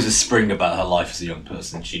the joys of spring about her life as a young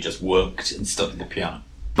person. She just worked and studied the piano.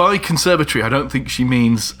 By conservatory, I don't think she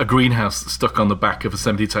means a greenhouse that's stuck on the back of a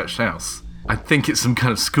semi-detached house. I think it's some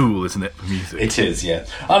kind of school, isn't it, for music? It is, yeah.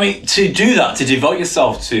 To do that, to devote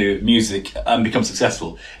yourself to music and become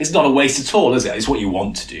successful, it's not a waste at all, is it? It's what you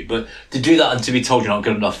want to do. But to do that and to be told you're not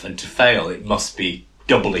good enough and to fail, it must be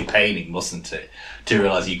doubly paining, mustn't it? To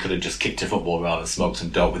realise you could have just kicked a football around and smoked some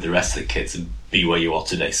dope with the rest of the kids and be where you are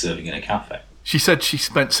today, serving in a cafe. She said she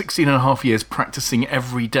spent 16 and a half years practising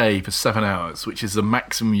every day for 7 hours, which is the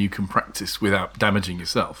maximum you can practice without damaging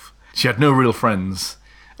yourself. She had no real friends,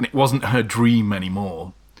 and it wasn't her dream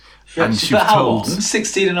anymore. And she was told...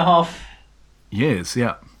 16 and a half? Years,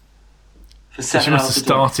 yeah. For 7 hours she must have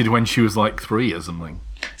started when she was 3 or something.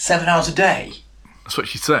 7 hours a day? That's what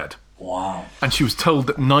she said. Wow. And she was told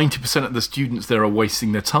that 90% of the students there are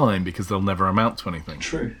wasting their time because they'll never amount to anything.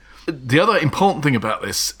 True. The other important thing about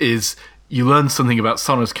this is you learn something about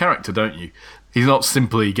Sonna's character, don't you? He's not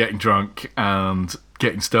simply getting drunk and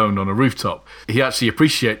getting stoned on a rooftop. He actually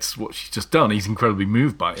appreciates what she's just done. He's incredibly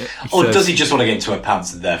moved by it. Does he just want to get into her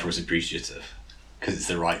pants and therefore is appreciative? Because it's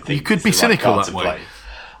the right thing. You could be cynical that way.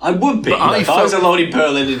 I would be. If I was alone in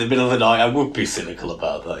Berlin in the middle of the night, I would be cynical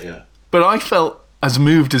about that, yeah. But I felt as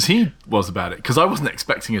moved as he was about it, because I wasn't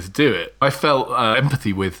expecting her to do it. I felt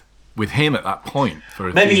empathy with him at that point.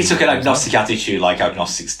 Maybe he took an agnostic attitude like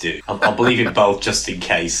agnostics do. I'll believe in both just in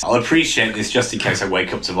case. I'll appreciate this just in case I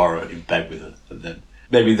wake up tomorrow in bed with her. And then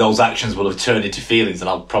maybe those actions will have turned into feelings and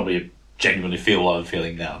I'll probably genuinely feel what I'm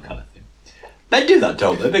feeling now, kind of thing. They do that,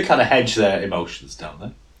 don't they? They kind of hedge their emotions, don't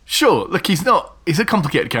they? Sure. Look, he's a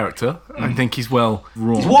complicated character. I think he's well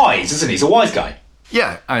wrought. He's wise, isn't he? He's a wise guy.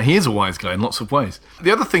 Yeah, he is a wise guy in lots of ways.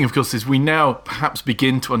 The other thing, of course, is we now perhaps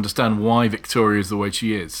begin to understand why Victoria is the way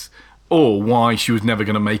she is, or why she was never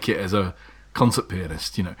going to make it as a concert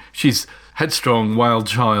pianist. You know, she's headstrong, wild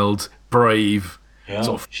child, brave. Yeah.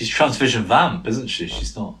 Sort of. She's Transvision vamp, isn't she?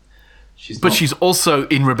 But she's also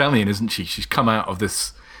in rebellion, isn't she? She's come out of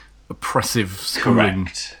this oppressive schooling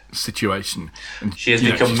situation. And, she has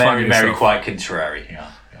become Mary quite contrary.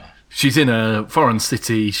 Yeah. She's in a foreign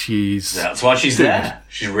city. That's why she's there.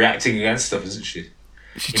 She's reacting against stuff, isn't she?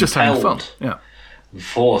 She's just having fun. Yeah.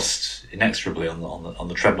 Forced inexorably on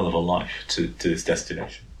the treadmill of her life to this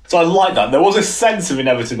destination. So I like that. There was a sense of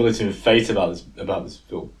inevitability and fate about this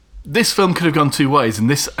film. This film could have gone two ways, and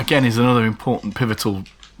this again is another important pivotal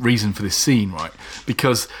reason for this scene, right?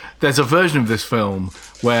 Because there's a version of this film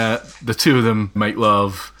where the two of them make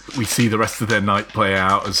love. We see the rest of their night play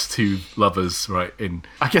out as two lovers, right?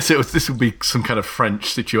 I guess this would be some kind of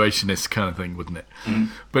French situationist kind of thing, wouldn't it? Mm.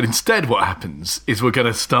 But instead what happens is we're going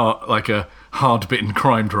to start like a hard-bitten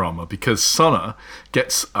crime drama because Sonna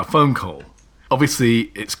gets a phone call.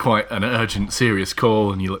 Obviously, it's quite an urgent, serious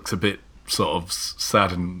call, and he looks a bit sort of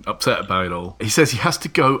sad and upset about it all. He says he has to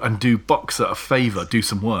go and do Boxer a favour, do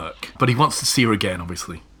some work, but he wants to see her again,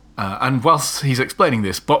 obviously. And whilst he's explaining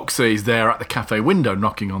this, Boxer is there at the cafe window,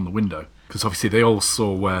 knocking on the window, because obviously they all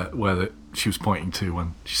saw where she was pointing to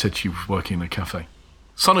when she said she was working in a cafe.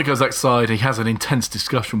 Sonna goes outside. He has an intense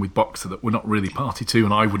discussion with Boxer that we're not really party to,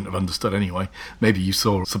 and I wouldn't have understood anyway. Maybe you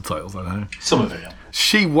saw subtitles, I don't know. Some of it, yeah.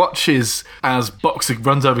 She watches as Boxer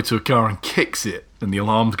runs over to a car and kicks it, and the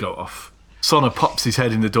alarms go off. Sonna pops his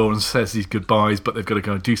head in the door and says his goodbyes, but they've got to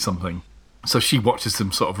go and do something. So she watches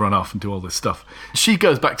them sort of run off and do all this stuff. She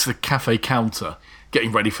goes back to the cafe counter,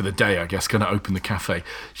 getting ready for the day, I guess, going to open the cafe.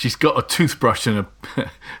 She's got a toothbrush and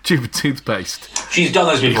a tube of toothpaste. She's done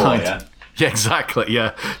those before, yeah? Yeah, exactly,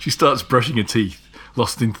 yeah. She starts brushing her teeth,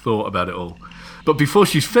 lost in thought about it all. But before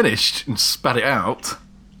she's finished and spat it out,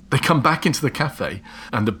 they come back into the cafe,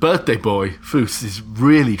 and the birthday boy, Foos, is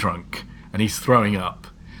really drunk, and he's throwing up.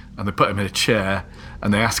 And they put him in a chair,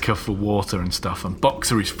 and they ask her for water and stuff, and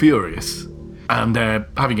Boxer is furious. And they're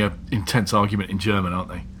having an intense argument in German, aren't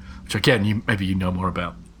they? Which, again, maybe you know more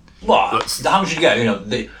about. Well, how much you get? You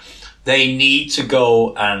know, they need to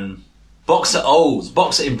go and... Boxer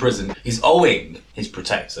in prison. He's owing his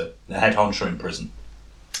protector, the head honcho in prison,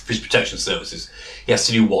 for his protection services. He has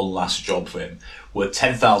to do one last job for him, worth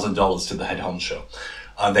 $10,000 to the head honcho,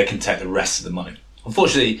 and they can take the rest of the money.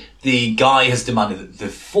 Unfortunately, the guy has demanded that the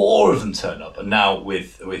four of them turn up, and now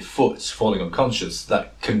with Foot falling unconscious,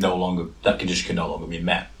 that condition can no longer be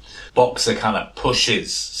met. Boxer kind of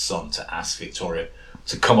pushes Son to ask Victoria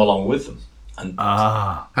to come along with them. And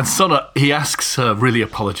Sonna, he asks her really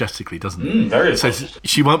apologetically, doesn't he? Very says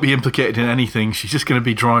she won't be implicated in anything. She's just going to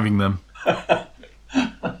be driving them.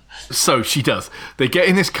 So she does. They get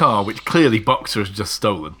in this car, which clearly Boxer has just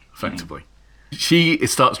stolen, effectively. She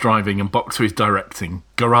starts driving and Boxer is directing.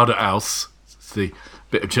 Geradeaus, it's the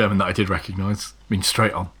bit of German that I did recognise, means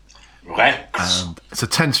straight on. And it's a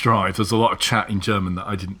tense drive. There's a lot of chat in German that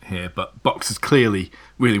I didn't hear, but Boxer's clearly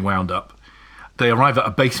really wound up. They arrive at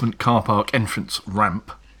a basement car park entrance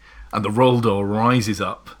ramp, and the roll door rises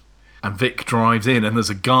up, and Vic drives in, and there's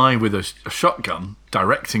a guy with a shotgun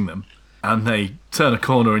directing them, and they turn a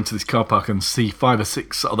corner into this car park and see 5 or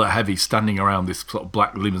 6 other heavies standing around this sort of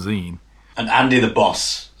black limousine. And Andy, the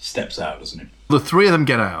boss, steps out, doesn't he? The 3 of them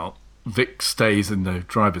get out. Vic stays in the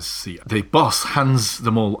driver's seat. The boss hands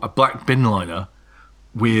them all a black bin liner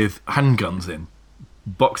with handguns in.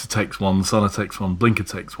 Boxer takes one, Sonna takes one, Blinker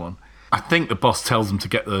takes one. I think the boss tells them to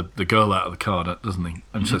get the girl out of the car, doesn't he?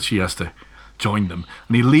 And so she has to join them.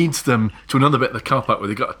 And he leads them to another bit of the car park where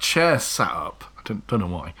they've got a chair sat up. I don't know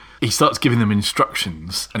why. He starts giving them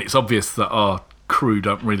instructions, and it's obvious that our crew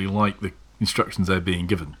don't really like the instructions they're being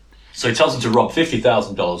given. So he tells them to rob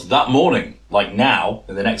 $50,000 that morning, like now,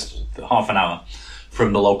 in the next half an hour,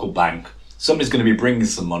 from the local bank. Somebody's going to be bringing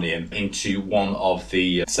some money into one of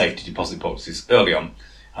the safety deposit boxes early on,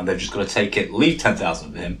 and they've just got to take it, leave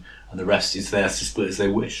 $10,000 with him, and the rest is theirs to split as they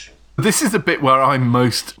wish. This is the bit where I'm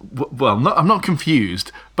most... I'm not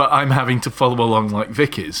confused, but I'm having to follow along like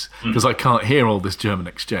Vic is, because I can't hear all this German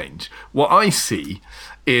exchange. What I see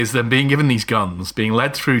is them being given these guns, being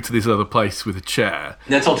led through to this other place with a chair.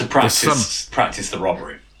 They're told to practice the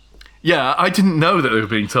robbery. Yeah, I didn't know that they were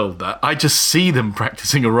being told that. I just see them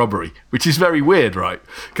practicing a robbery, which is very weird, right?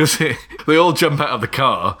 Because they all jump out of the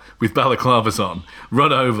car with balaclavas on,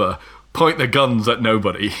 run over, point their guns at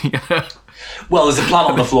nobody. Well, there's a plan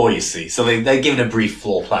on the floor, you see. So they're given a brief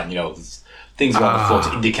floor plan, you know, things around the floor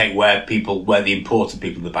to indicate where the important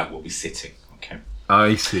people in the bank will be sitting. Okay.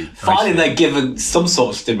 I see. Finally, they're given some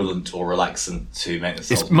sort of stimulant or relaxant to make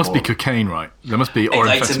themselves. It must be cocaine, right? There must be. Or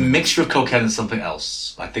it's a mixture of cocaine and something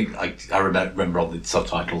else. I think I remember all the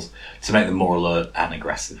subtitles to make them more alert and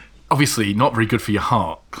aggressive. Obviously, not very good for your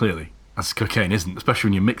heart. Clearly, as cocaine isn't, especially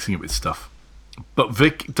when you're mixing it with stuff. But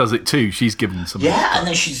Vic does it too. She's given some. Yeah, and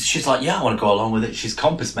then she's like, yeah, I want to go along with it. She's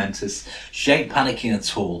compass mentis. She ain't panicking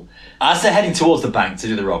at all. As they're heading towards the bank to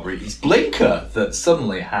do the robbery, it's Blinker that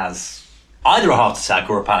suddenly has either a heart attack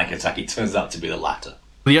or a panic attack. It turns out to be the latter.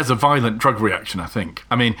 He has a violent drug reaction, I think.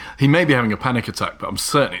 I mean, he may be having a panic attack, but I'm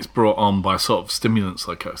certain it's brought on by a sort of stimulant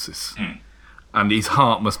psychosis. And his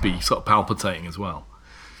heart must be sort of palpitating as well.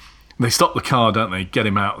 They stop the car, don't they? Get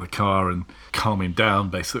him out of the car and calm him down,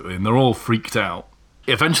 basically. And they're all freaked out.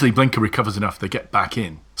 Eventually, Blinker recovers enough, they get back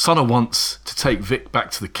in. Sonna wants to take Vic back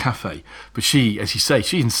to the cafe, but she, as you say,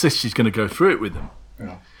 she insists she's going to go through it with them.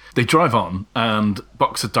 Yeah. They drive on, and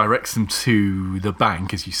Boxer directs them to the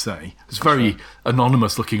bank, as you say. It's a very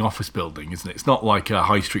anonymous-looking office building, isn't it? It's not like a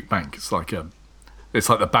high street bank. It's like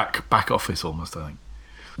the back office almost, I think.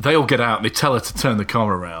 They all get out, and they tell her to turn the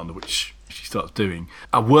car around, which she starts doing.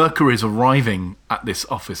 A worker is arriving at this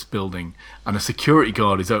office building, and a security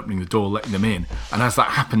guard is opening the door, letting them in. And as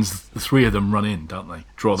that happens, the three of them run in, don't they?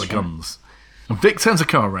 Draw their guns. And Vic turns the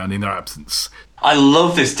car around in their absence. I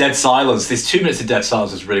love this dead silence. This 2 minutes of dead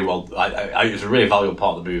silence is really well. It was a really valuable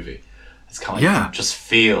part of the movie. It's kind of like you can just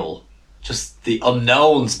feel just the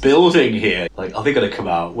unknowns building here. Like, are they going to come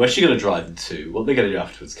out? Where's she going to drive them to? What are they going to do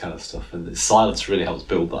afterwards? Kind of stuff. And the silence really helps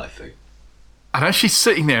build that, I think. And as she's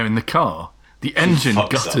sitting there in the car, the engine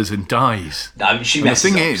gutters and dies. I mean, she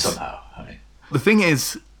messes up somehow. The thing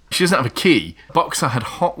is, she doesn't have a key. Boxer had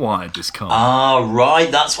hotwired this car. Ah, right.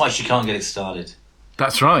 That's why she can't get it started.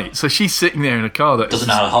 That's right. So she's sitting there in a car that doesn't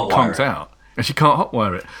know how to hotwire conked out, and she can't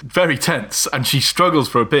hotwire it. Very tense, and she struggles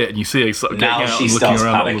for a bit, and you see her sort of getting out and looking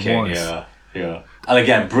around all the wires. Yeah. And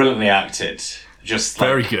again, brilliantly acted. Just like...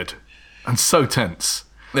 Very good. And so tense.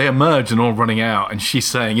 They emerge and all running out, and she's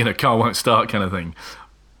saying, car won't start kind of thing.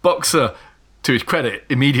 Boxer, to his credit,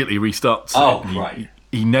 immediately restarts it. Right.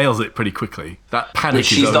 He nails it pretty quickly. That panic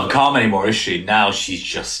is over. She's not calm anymore, is she? Now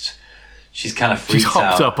she's kind of freaked out. She's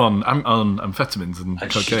hopped up on amphetamines and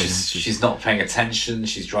cocaine. She's not paying attention.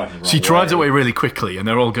 She's driving the wrong way. She drives away really quickly, and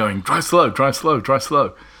they're all going, drive slow, drive slow, drive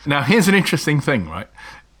slow. Now, here's an interesting thing, right?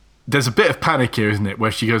 There's a bit of panic here, isn't it,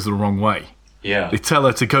 where she goes the wrong way. Yeah. They tell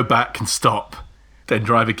her to go back and stop, then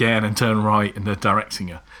drive again and turn right, and they're directing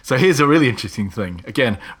her. So here's a really interesting thing.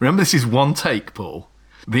 Again, remember this is one take, Paul.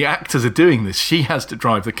 The actors are doing this. She has to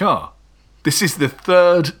drive the car. This is the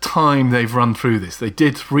third time they've run through this. They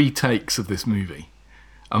did 3 takes of this movie.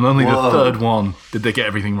 And only the third one did they get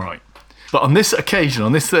everything right. But on this occasion,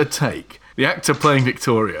 on this third take, the actor playing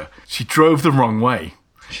Victoria, she drove the wrong way.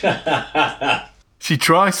 She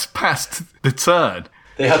drives past the turn.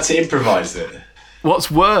 They had to improvise it.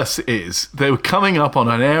 What's worse is they were coming up on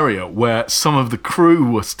an area where some of the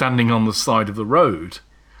crew were standing on the side of the road,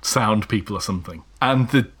 sound people or something. And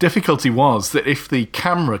the difficulty was that if the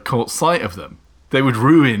camera caught sight of them, they would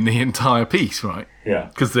ruin the entire piece, right? Yeah.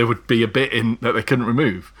 Because there would be a bit in that they couldn't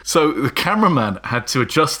remove. So the cameraman had to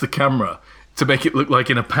adjust the camera to make it look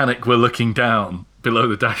like in a panic we're looking down below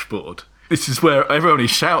the dashboard. This is where everyone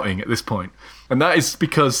is shouting at this point. And that is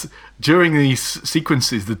because during these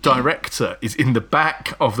sequences, the director is in the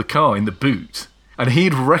back of the car, in the boot. And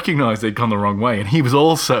he'd recognised they'd gone the wrong way. And he was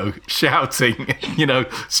also shouting,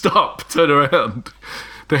 stop, turn around.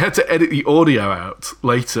 They had to edit the audio out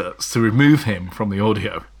later to remove him from the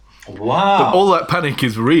audio. Wow. But all that panic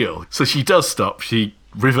is real. So she does stop. She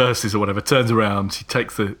reverses or whatever, turns around. She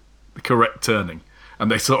takes the correct turning. And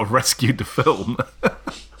they sort of rescued the film.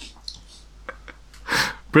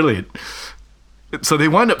 Brilliant. So they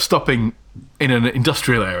wind up stopping in an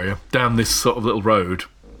industrial area down this sort of little road.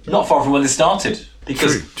 Not far from where they started.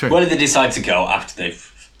 Because True. where did they decide to go after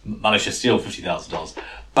they've managed to steal $50,000?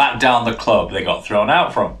 Back down the club they got thrown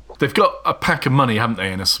out from. They've got a pack of money, haven't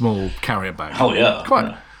they, in a small carrier bag. Oh, yeah.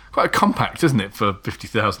 Quite compact, isn't it, for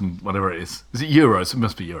 50,000, whatever it is. Is it euros? It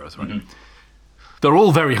must be euros, right? Mm-hmm. They're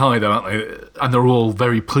all very high, though, aren't they? And they're all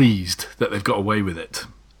very pleased that they've got away with it.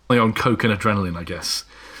 They're on coke and adrenaline, I guess.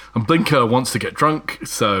 And Blinker wants to get drunk,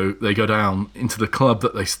 so they go down into the club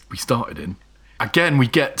that we started in. Again, we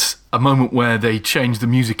get a moment where they change the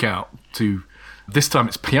music out to... This time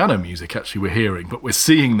it's piano music, actually, we're hearing, but we're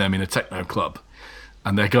seeing them in a techno club.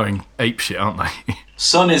 And they're going apeshit, aren't they?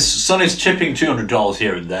 Son is chipping $200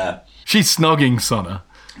 here and there. She's snogging Sonna.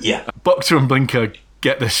 Yeah. Boxer and Blinker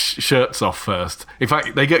get their shirts off first. In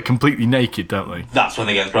fact, they get completely naked, don't they? That's when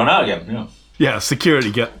they get thrown out again, yeah. Yeah,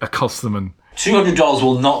 security accost them and $200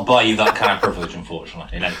 will not buy you that kind of privilege,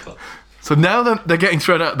 unfortunately, in any club. So now that they're getting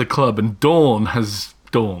thrown out of the club and dawn has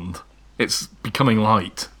dawned, it's becoming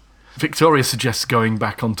light. Victoria suggests going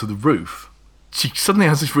back onto the roof. She suddenly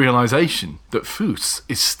has this realisation that Foos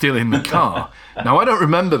is still in the car. Now, I don't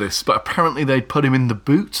remember this, but apparently they put him in the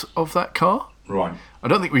boot of that car. Right. I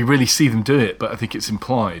don't think we really see them do it, but I think it's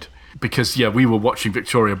implied. Because, we were watching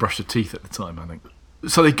Victoria brush her teeth at the time, I think.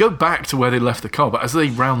 So they go back to where they left the car, but as they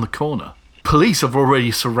round the corner, police have already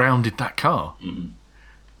surrounded that car. Mm-hmm.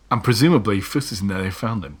 And presumably, Foos is in there, they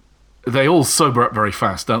found him. They all sober up very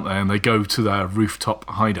fast, don't they? And they go to their rooftop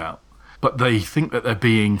hideout. But they think that they're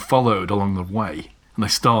being followed along the way. And they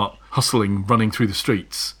start hustling, running through the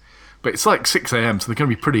streets. But it's like 6 a.m, so they're going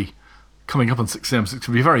to be pretty... Coming up on 6 a.m, so it's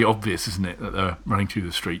going to be very obvious, isn't it, that they're running through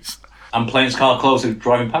the streets. And planes car closely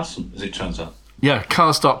driving past them, as it turns out. Yeah,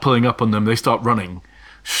 cars start pulling up on them, they start running.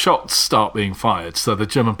 Shots start being fired, so the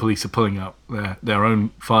German police are pulling out their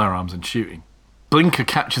own firearms and shooting. Blinker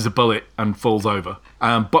catches a bullet and falls over.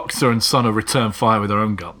 And Boxer and Sonner return fire with their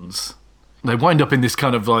own guns. They wind up in this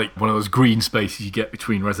kind of like one of those green spaces you get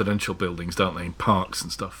between residential buildings, don't they, in parks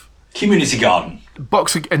and stuff. Community garden.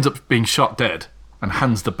 Boxer ends up being shot dead and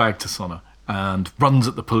hands the bag to Sonner and runs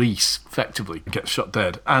at the police, effectively, and gets shot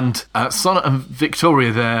dead. And Sonner and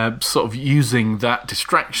Victoria, they're sort of using that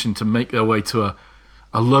distraction to make their way to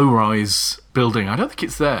a low-rise building. I don't think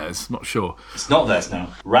it's theirs, I'm not sure. It's not theirs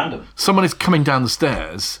now. Random. Someone is coming down the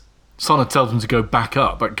stairs. Sonner tells them to go back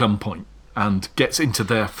up at gunpoint and gets into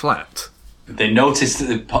their flat. They notice that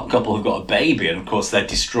the couple have got a baby, and of course they're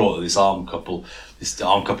distraught that this armed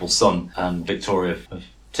couple's son and Victoria have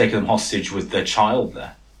taken them hostage with their child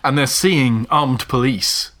there. And they're seeing armed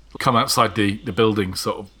police come outside the building,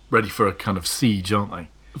 sort of ready for a kind of siege, aren't they?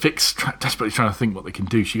 Vic's desperately trying to think what they can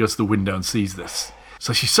do. She goes to the window and sees this.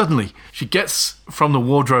 So she gets from the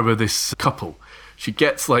wardrobe of this couple, she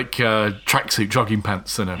gets like tracksuit, jogging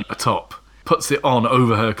pants and a top, puts it on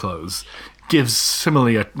over her clothes, gives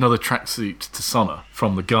similarly another tracksuit to Sonner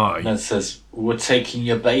from the guy. And it says, "We're taking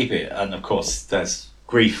your baby." And of course there's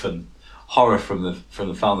grief and horror from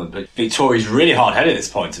the family. But Victoria's really hard-headed at this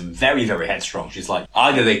point and very, very headstrong. She's like,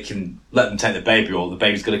 either they can let them take the baby or the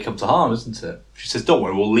baby's going to come to harm, isn't it? She says, "Don't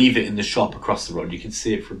worry, we'll leave it in the shop across the road. You can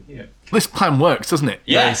see it from here." This plan works, doesn't it?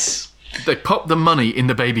 Yes. They pop the money in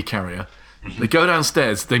the baby carrier. They go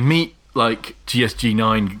downstairs. They meet like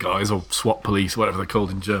GSG9 guys or SWAT police, whatever they're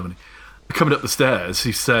called in Germany. They're coming up the stairs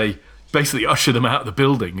who say, basically usher them out of the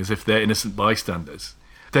building as if they're innocent bystanders.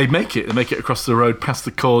 They make it across the road past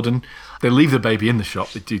the cordon. They leave the baby in the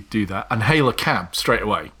shop. They do that and hail a cab straight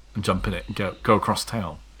away and jump in it and go across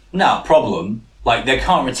town. Now, problem, like they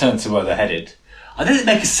can't return to where they're headed. I think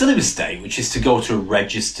they make a silly mistake, which is to go to a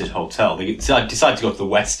registered hotel. They decide to go to the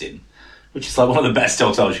Westin, which is like one of the best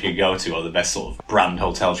hotels you can go to, or the best sort of brand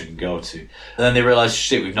hotels you can go to. And then they realise,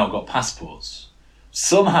 shit, we've not got passports.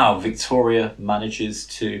 Somehow Victoria manages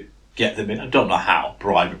to get them in. I don't know how,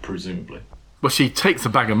 bribe presumably. Well, she takes a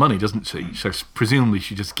bag of money, doesn't she? So presumably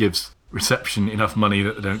she just gives reception enough money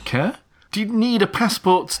that they don't care. Do you need a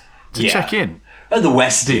passport to check in? At the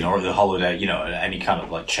Westin or at the Holiday, at any kind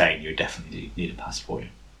of like chain, you definitely need a passport.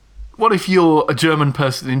 What if you're a German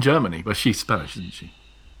person in Germany? Well, she's Spanish, isn't she?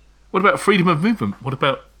 What about freedom of movement? What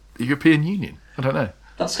about the European Union? I don't know.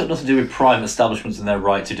 That's got nothing to do with private establishments and their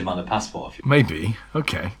right to demand a passport. Maybe.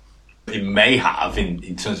 Okay. It may have in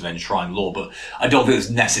terms of enshrined law, but I don't think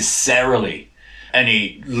there's necessarily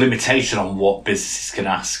any limitation on what businesses can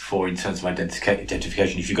ask for in terms of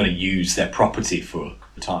identification if you're going to use their property for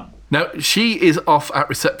a time. Now, she is off at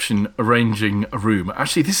reception arranging a room.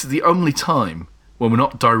 Actually, this is the only time when we're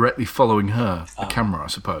not directly following her, the camera, I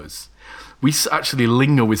suppose. We actually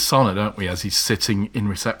linger with Sonner, don't we, as he's sitting in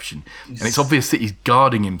reception. And it's obvious that he's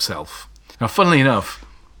guarding himself. Now, funnily enough,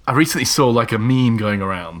 I recently saw like a meme going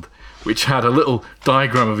around which had a little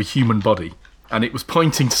diagram of a human body. And it was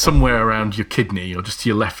pointing to somewhere around your kidney or just to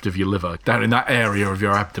your left of your liver, down in that area of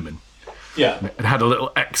your abdomen. Yeah. And it had a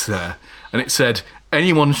little X there. And it said,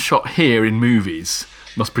 anyone shot here in movies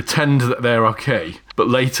must pretend that they're okay, but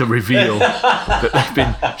later reveal that they've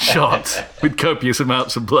been shot with copious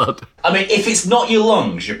amounts of blood. I mean, if it's not your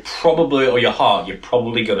lungs, or your heart, you're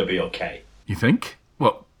probably going to be okay. You think?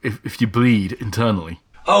 Well, if you bleed internally.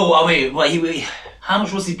 Oh, I mean, how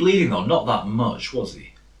much was he bleeding though? Not that much, was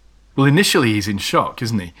he? Well, initially he's in shock,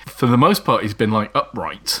 isn't he? For the most part, he's been like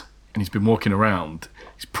upright and he's been walking around.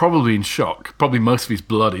 He's probably in shock. Probably most of his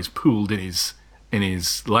blood is pooled in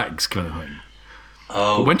his legs, kind of thing.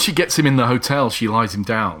 Oh. But when she gets him in the hotel, she lies him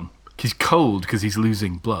down, He's cold because he's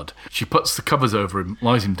losing blood. She puts the covers over him,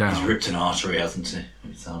 lies him down. He's ripped an artery, hasn't he?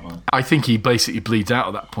 It sounds like. I think he basically bleeds out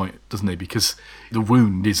at that point, doesn't he? Because the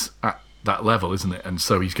wound is at that level, isn't it? And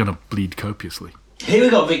so he's going to bleed copiously. Here we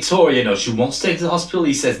got Victoria, she wants to take him to the hospital.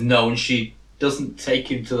 He says no, and she doesn't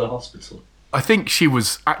take him to the hospital. I think she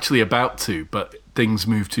was actually about to, but things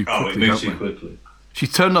moved too quickly. Oh, it moved too quickly. She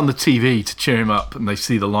turned on the TV to cheer him up, and they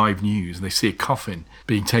see the live news, and they see a coffin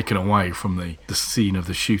being taken away from the scene of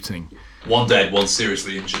the shooting. One dead, one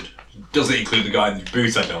seriously injured. Doesn't include the guy in the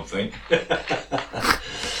boot, I don't think.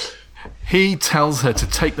 He tells her to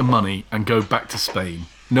take the money and go back to Spain.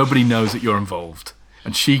 Nobody knows that you're involved.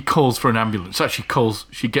 And she calls for an ambulance. Actually,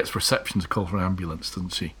 she gets reception to call for an ambulance,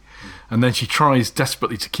 doesn't she? And then she tries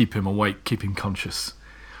desperately to keep him awake, keep him conscious.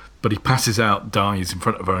 But he passes out, dies in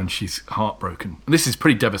front of her, and she's heartbroken. And this is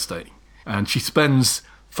pretty devastating. And she spends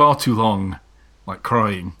far too long,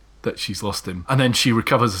 crying that she's lost him. And then she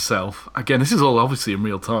recovers herself. Again, this is all obviously in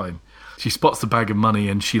real time. She spots the bag of money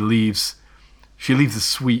and she leaves the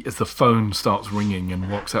suite as the phone starts ringing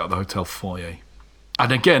and walks out of the hotel foyer.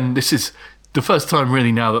 And again, this is the first time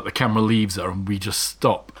really now that the camera leaves her and we just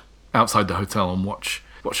stop outside the hotel and watch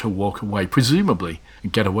her walk away, presumably,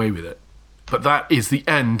 and get away with it. But that is the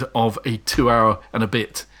end of a 2 hour and a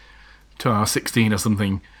bit, 2 hour 16 or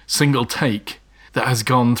something, single take that has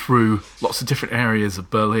gone through lots of different areas of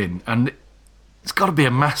Berlin. And it's got to be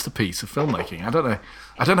a masterpiece of filmmaking.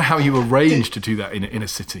 I don't know how you arrange to do that in a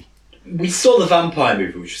city. We saw the vampire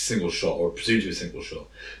movie, which was single shot, or presumed to be a single shot.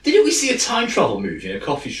 Didn't we see a time travel movie in a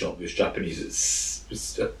coffee shop that was Japanese?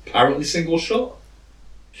 It's apparently single shot?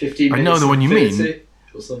 15 minutes. I know the one you mean,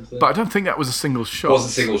 or something. but I don't think that was a single shot. It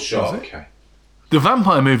wasn't a single shot, okay. The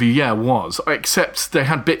vampire movie, was, except they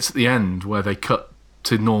had bits at the end where they cut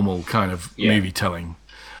to normal kind of movie telling.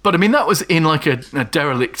 But I mean, that was in a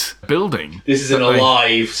derelict building. This is in a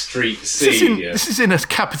live street scene. This is in a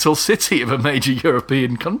capital city of a major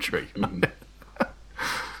European country. Mm-hmm.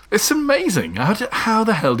 It's amazing. How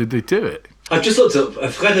the hell did they do it? I've just looked up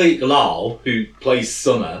Frederick Lau, who plays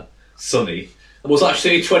Sonny, was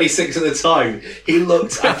actually 26 at the time. He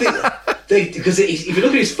looked, I think, because if you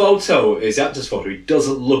look at his photo, his actor's photo, he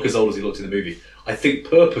doesn't look as old as he looked in the movie. I think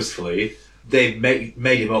purposefully they made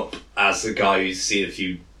him up as a guy who's seen a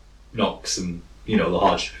few knocks and, the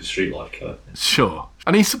hardship of street life kind of thing. Sure.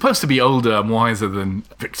 And he's supposed to be older and wiser than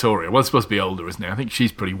Victoria. Well, he's supposed to be older, isn't he? I think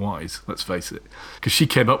she's pretty wise, let's face it. Because she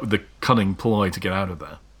came up with the cunning ploy to get out of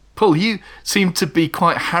there. Paul, you seem to be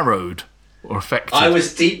quite harrowed or affected. I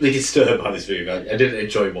was deeply disturbed by this movie. I didn't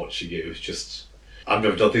enjoy watching it. It was just... I've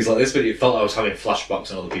never done things like this, but it felt like I was having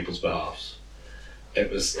flashbacks on other people's behalves. It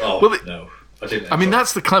was... no. I didn't. I mean,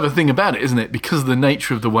 that's the clever thing about it, isn't it? Because of the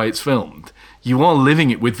nature of the way it's filmed, you are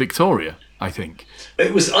living it with Victoria, I think.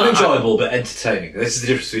 It was unenjoyable but entertaining. This is the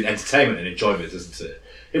difference between entertainment and enjoyment, isn't it?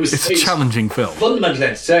 It's a challenging film. Fundamentally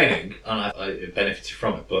entertaining, and I benefited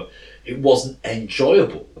from it, but it wasn't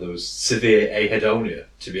enjoyable. There was severe ahedonia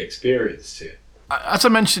to be experienced here. As I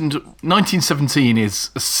mentioned, 1917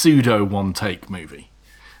 is a pseudo one-take movie.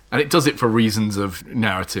 And it does it for reasons of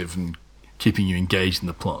narrative and keeping you engaged in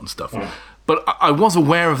the plot and stuff. Right. But I was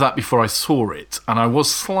aware of that before I saw it, and I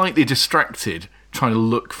was slightly distracted trying to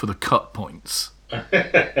look for the cut points. But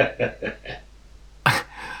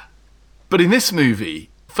in this movie,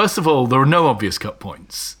 first of all, there are no obvious cut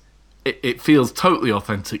points. It feels totally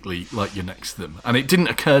authentically like you're next to them, and it didn't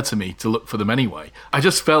occur to me to look for them anyway. I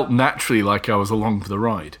just felt naturally like I was along for the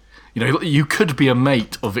ride. You could be a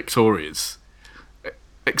mate of Victoria's,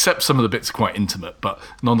 except some of the bits are quite intimate, but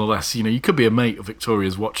nonetheless, you could be a mate of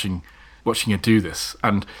Victoria's watching her do this.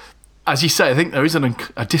 And as you say, I think there is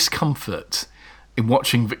a discomfort in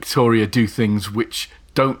watching Victoria do things which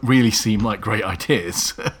don't really seem like great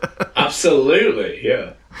ideas. Absolutely,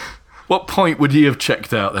 yeah. What point would you have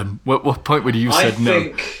checked out then? What point would you have said no? I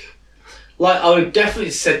think, I would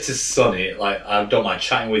definitely said to Sonny, I don't mind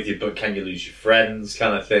chatting with you, but can you lose your friends,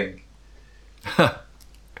 kind of thing.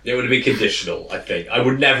 It would have been conditional, I think. I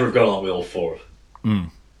would never have gone along with all four of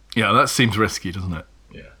them. Yeah, that seems risky, doesn't it?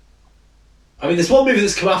 Yeah. I mean, there's one movie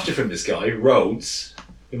that's come after from this guy, Rhodes.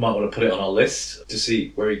 We might want to put it on our list to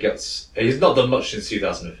see where he gets... He's not done much since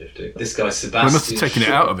 2015. This guy, Sebastian... We must have taken it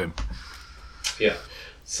out of him. Yeah.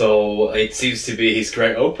 So it seems to be his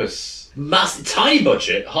great opus. Tiny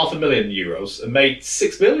budget, €500,000, and made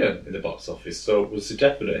 $6 million in the box office, so it was a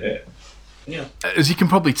definite hit. Yeah. As you can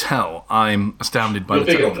probably tell, I'm astounded by the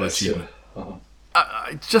technical achievement. Yeah. Uh-huh.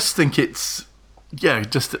 I just think it's,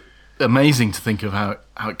 just amazing to think of how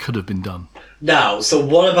it could have been done. Now, so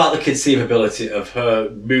what about the conceivability of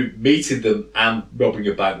her meeting them and robbing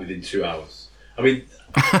a bank within 2 hours? I mean,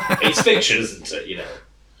 it's fiction, isn't it?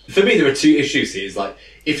 For me, there are two issues here. It's like,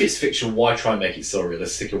 if it's fiction, why try and make it so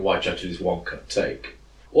realistic, and why try to do this one-cut take?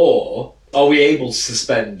 Or are we able to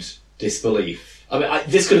suspend disbelief? I mean,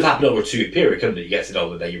 this could have happened over a 2-week period, couldn't it? You get to know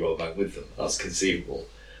them, and then you roll back with them. That's conceivable.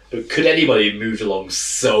 But could anybody have moved along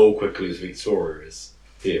so quickly as Victoria is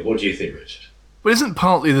here? What do you think, Richard? But isn't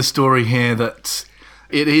partly the story here that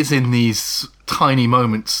it is in these tiny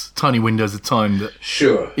moments, tiny windows of time that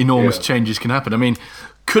enormous changes can happen? I mean,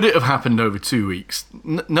 could it have happened over 2 weeks?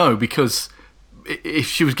 No, because if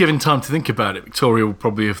she was given time to think about it, Victoria would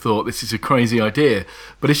probably have thought this is a crazy idea.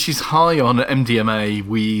 But if she's high on MDMA,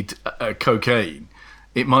 weed, cocaine,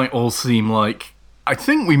 it might all seem like... I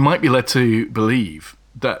think we might be led to believe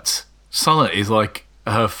that Sulla is like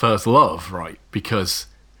her first love, right? Because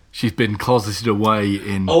she's been closeted away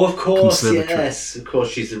in of course, conservatory. yes. Of course,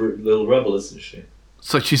 she's a little rebel, isn't she?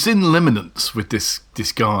 So she's in liminence with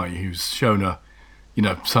this guy who's shown her,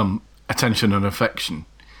 some attention and affection.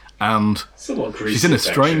 And she's in a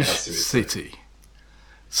strange city.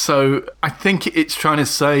 So I think it's trying to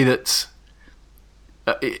say that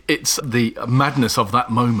it's the madness of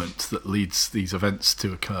that moment that leads these events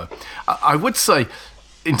to occur. I would say,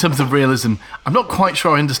 in terms of realism, I'm not quite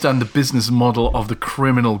sure I understand the business model of the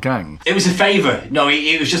criminal gang. It was a favour. No,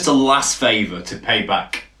 it was just a last favour to pay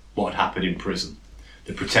back what had happened in prison.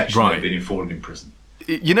 The protection that had been afforded in prison.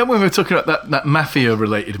 You know when we were talking about that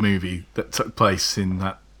mafia-related movie that took place in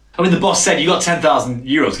that... I mean, the boss said, you got 10,000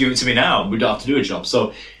 euros, give it to me now, and we don't have to do a job.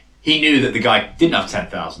 So he knew that the guy didn't have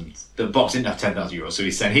 10,000. The boss didn't have 10,000 euros, so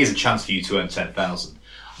he's saying, here's a chance for you to earn 10,000.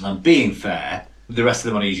 And I'm being fair, the rest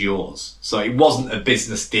of the money is yours. So it wasn't a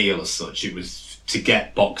business deal as such. It was to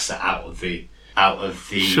get Boxer out of the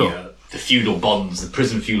feudal bonds, the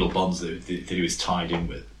prison feudal bonds that he was tied in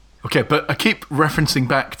with. Okay, but I keep referencing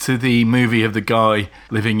back to the movie of the guy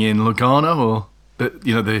living in Lugano, or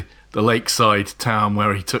the lakeside town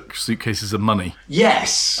where he took suitcases of money.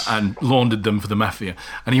 Yes. And laundered them for the mafia.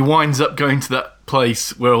 And he winds up going to that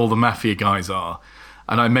place where all the mafia guys are.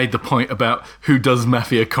 And I made the point about who does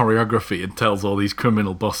mafia choreography and tells all these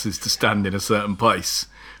criminal bosses to stand in a certain place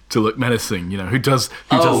to look menacing. Who does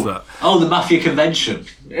that? Oh, the mafia convention.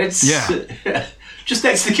 It's just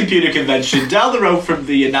next to the computer convention, down the road from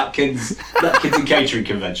the napkins and catering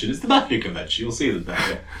convention. It's the mafia convention. You'll see them there.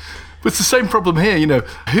 Yeah. But it's the same problem here.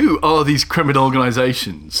 Who are these criminal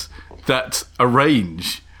organisations that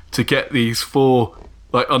arrange to get these four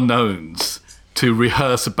unknowns to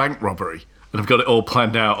rehearse a bank robbery and have got it all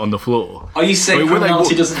planned out on the floor? Are you saying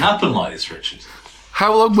criminality doesn't happen like this, Richard?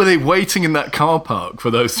 How long were they waiting in that car park for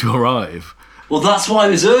those to arrive? Well, that's why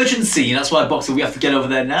there's urgency, and that's why Boxer, we have to get over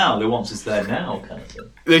there now. They want us there now, kind of thing.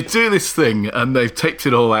 They do this thing, and they've taped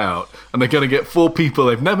it all out, and they're going to get four people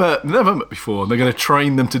they've never met before, and they're going to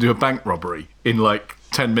train them to do a bank robbery in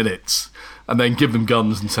 10 minutes, and then give them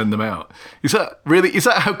guns and send them out. Is that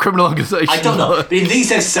how criminal organisations I don't know. But in these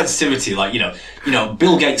days of sensitivity,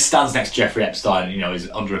 Bill Gates stands next to Jeffrey Epstein, is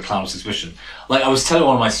under a cloud of suspicion. I was telling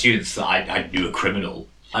one of my students that I knew a criminal.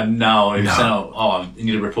 And now I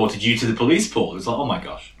need to report you to the police, Paul. It's like, oh my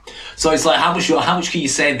gosh. So it's like, how much can you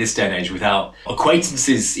say in this day and age without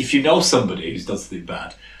acquaintances, if you know somebody who does something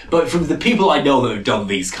bad? But from the people I know that have done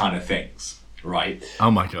these kind of things, right? Oh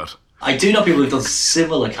my God. I do know people who've done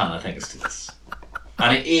similar kind of things to this.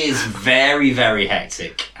 And it is very, very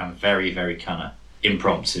hectic and very, very kind of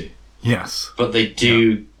impromptu. Yes. But they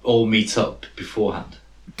do all meet up beforehand.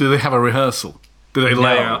 Do they have a rehearsal? Do they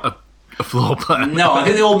lay out a floor plan? No, I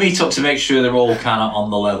think they all meet up to make sure they're all kind of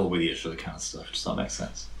on the level with each other, kind of stuff. Does that make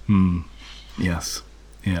sense? Yes.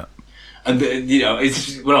 Yeah. And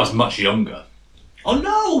it's when I was much younger. Oh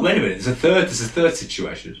no! Wait a minute. There's a third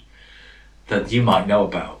situation that you might know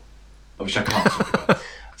about, which I can't talk about.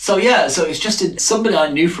 So it's just somebody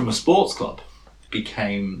I knew from a sports club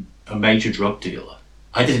became a major drug dealer.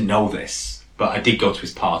 I didn't know this, but I did go to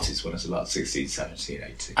his parties when I was about 16, 17,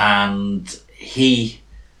 18, and he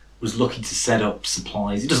was looking to set up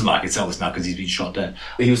supplies. It doesn't matter, I can tell this now because he's been shot dead.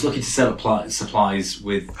 But he was looking to set up supplies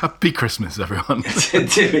with... Happy Christmas, everyone.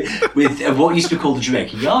 with what used to be called the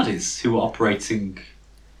Jamaican Yardies, who were operating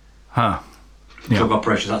drug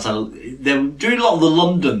operations outside. They were doing a lot of the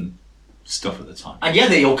London stuff at the time. And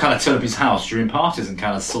they all kind of turned up his house during parties and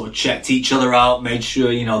kind of sort of checked each other out, made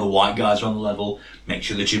sure, the white guys are on the level, make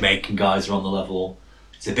sure the Jamaican guys are on the level.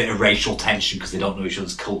 There's a bit of racial tension because they don't know each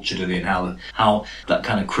other's culture, do they? And how that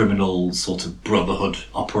kind of criminal sort of brotherhood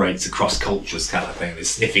operates across cultures kind of thing. They're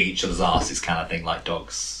sniffing each other's asses kind of thing like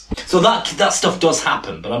dogs. So that stuff does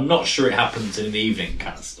happen, but I'm not sure it happens in an evening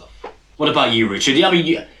kind of stuff. What about you, Richard? I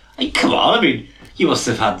mean, come on. You must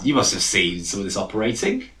have seen some of this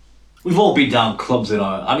operating. We've all been down clubs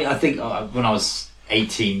I think when I was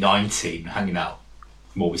 18, 19, hanging out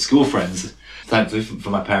more with school friends, thankfully for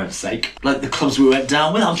my parents' sake. Like the clubs we went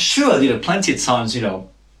down with, I'm sure, plenty of times,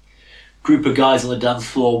 group of guys on the dance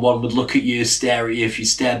floor, one would look at you, stare at you. If you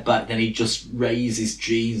stared back, then he'd just raise his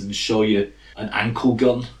jeans and show you an ankle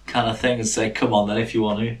gun kind of thing and say, come on then if you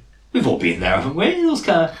want to. We've all been there, haven't we?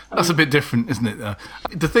 That's a bit different, isn't it, though?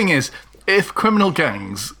 The thing is, if criminal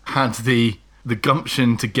gangs had the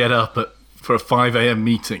gumption to get up for a 5 a.m.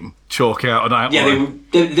 meeting, chalk out an outline...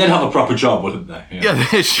 Yeah, they'd have a proper job, wouldn't they?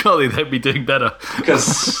 Yeah, surely they'd be doing better.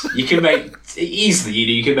 Because you can make... Easily,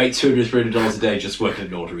 you can make $200, $300 a day just working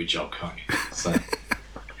an ordinary job, can't you? So, and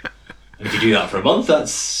if you do that for a month,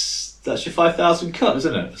 that's your 5,000 cut,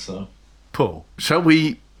 isn't it? So, Paul, shall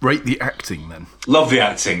we rate the acting then? Love the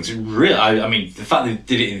acting. Really, I mean, the fact they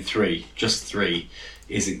did it in three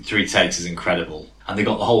takes is incredible. And they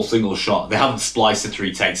got the whole single shot. They haven't spliced the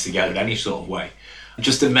 3 takes together in any sort of way.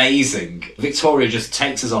 Just amazing. Victoria just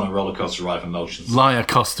takes us on a rollercoaster ride of emotions. Laia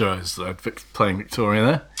Costa is playing Victoria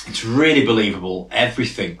there. It's really believable,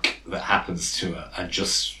 everything that happens to her, and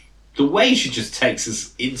just the way she just takes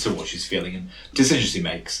us into what she's feeling and decisions she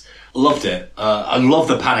makes. Loved it. I love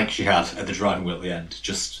the panic she had at the driving wheel at the end.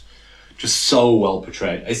 Just so well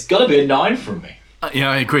portrayed. It's got to be a 9 from me. Yeah,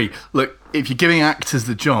 I agree. Look, if you're giving actors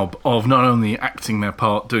the job of not only acting their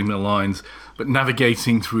part, doing their lines, but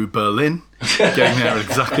navigating through Berlin, getting there at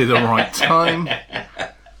exactly the right time.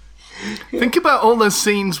 Think about all those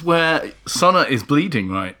scenes where Sonna is bleeding,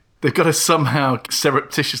 right? They've got to somehow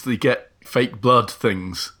surreptitiously get fake blood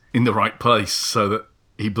things in the right place so that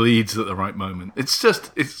he bleeds at the right moment.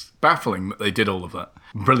 It's baffling that they did all of that.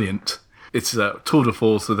 Brilliant. It's a tour de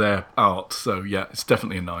force of their art, so yeah, it's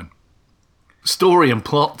definitely a 9. Story and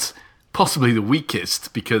plot, possibly the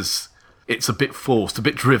weakest, because it's a bit forced, a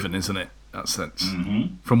bit driven, isn't it? In that sense.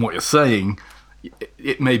 Mm-hmm. From what you're saying,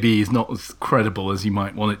 it maybe is not as credible as you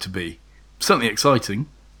might want it to be. Certainly exciting.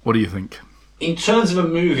 What do you think? In terms of a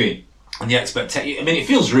movie and the expectation, I mean, it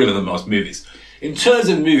feels realer than most movies. In terms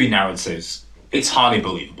of movie narratives, it's highly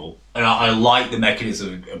believable. And I like the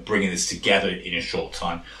mechanism of bringing this together in a short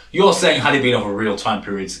time. You're saying had it been over real time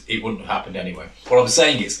periods, it wouldn't have happened anyway. What I'm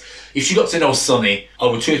saying is, if she got to know Sonny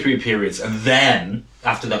over 2 or 3 periods, and then,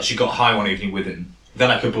 after that, she got high one evening with him, then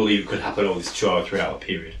I could believe it could happen over this 2 hour, 3 hour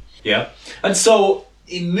period. Yeah? And so,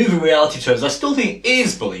 in movie reality terms, I still think it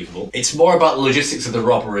is believable. It's more about the logistics of the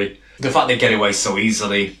robbery, the fact they get away so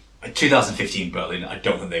easily. In 2015 Berlin, I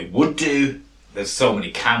don't think they would do. There's so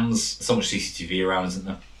many cams, so much CCTV around, isn't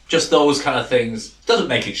there? Just those kind of things. Doesn't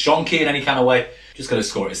make it shonky in any kind of way. Just going to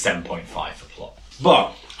score it a 7.5 for plot.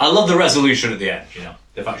 But I love the resolution at the end,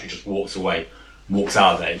 The fact she just walks away, walks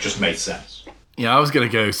out of there, it just made sense. Yeah, I was going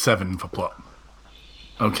to go 7 for plot.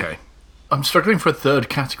 Okay. I'm struggling for a third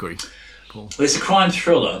category, Paul. Well, it's a crime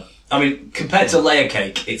thriller. I mean, compared to Layer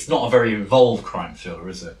Cake, it's not a very involved crime thriller,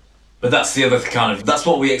 is it? But that's the other that's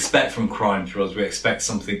what we expect from crime thrillers. We expect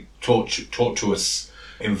something taught to us,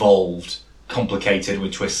 involved, complicated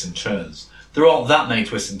with twists and turns. There aren't that many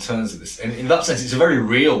twists and turns of this. And in that sense, it's a very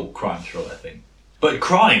real crime thriller, I think. But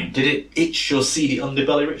crime, did it itch your seedy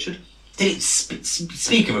underbelly, Richard? Did it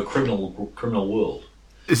speak of a criminal world?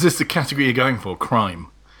 Is this the category you're going for? Crime?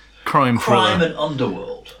 Crime thriller? Crime and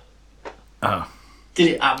underworld. Oh.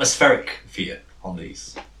 Did it atmospheric for you on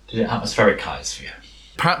these? Did it atmospheric-ize for you?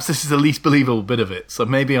 Perhaps this is the least believable bit of it, so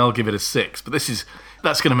maybe I'll give it a 6. But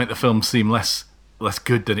that's going to make the film seem less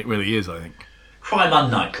good than it really is, I think. Crime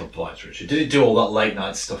and nightclub vibes, Richard. Did it do all that late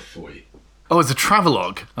night stuff for you? Oh, as a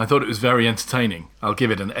travelogue, I thought it was very entertaining. I'll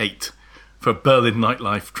give it an 8 for a Berlin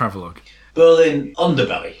nightlife travelogue. Berlin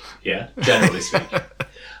underbelly, yeah, generally speaking.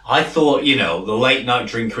 I thought, the late night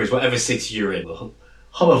drinkers, whatever city you're in, the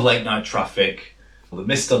hum of late night traffic, the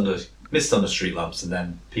mist under street lamps, and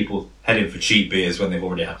then people heading for cheap beers when they've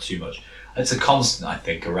already had too much. It's a constant, I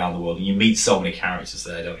think, around the world, and you meet so many characters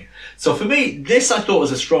there, don't you? So for me, this I thought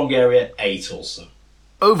was a strong area, 8 also.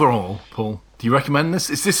 Overall, Paul, do you recommend this?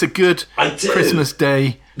 Is this a good Christmas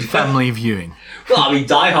Day family viewing? Well, I mean,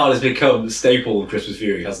 Die Hard has become a staple of Christmas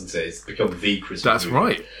viewing, hasn't it? It's become the Christmas That's viewing.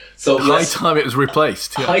 Right. So high time it was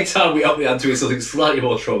replaced. Yeah. High time we up the ante with something slightly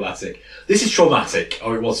more traumatic. This is traumatic,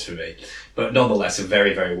 or it was for me, but nonetheless a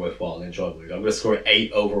very, very worthwhile and enjoyable movie. I'm going to score it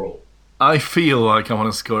 8 overall. I feel like I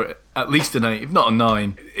want to score it at least an 8, if not a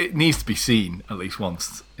 9. It needs to be seen at least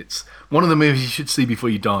once. It's one of the movies you should see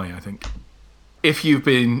before you die, I think. If you've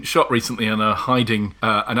been shot recently and are hiding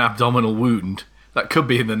an abdominal wound, that could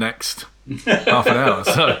be in the next half an hour,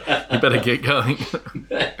 so you better get going.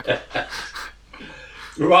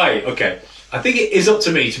 Right, okay. I think it is up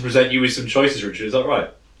to me to present you with some choices, Richard. Is that right?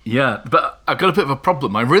 Yeah, but I've got a bit of a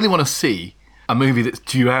problem. I really want to see a movie that's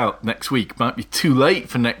due out next week. Might be too late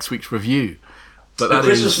for next week's review. But A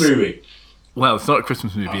Christmas movie. Well, it's not a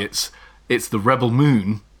Christmas movie. It's The Rebel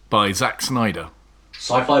Moon by Zack Snyder.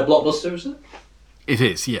 Sci-fi blockbuster, is it? It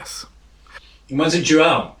is, yes. When's it due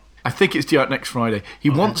out? I think it's due out next Friday. He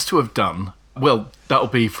wants to have done, well, that'll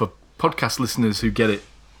be for podcast listeners who get it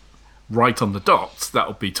right on the dot,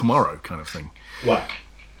 that'll be tomorrow kind of thing. What?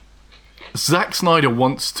 Zack Snyder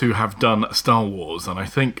wants to have done Star Wars, and I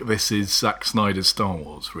think this is Zack Snyder's Star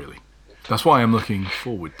Wars, really. That's why I'm looking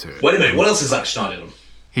forward to it. Wait a minute, what else has Zack Snyder done?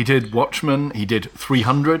 He did Watchmen, he did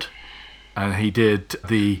 300, and he did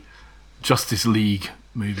the Justice League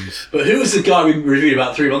movies. But who was the guy we reviewed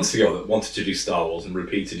about 3 months ago that wanted to do Star Wars and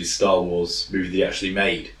repeated his Star Wars movie that he actually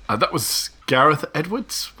made? That was Gareth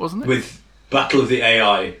Edwards, wasn't it? With Battle of the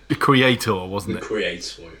AI. The creator, wasn't The it?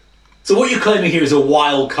 creator. So what you're claiming here is a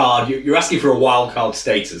wild card. You're asking for a wild card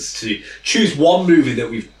status to choose one movie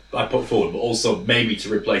that I put forward, but also maybe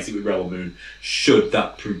to replace it with Rebel Moon, should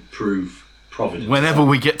that prove providence. Whenever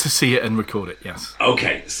we get to see it and record it, yes.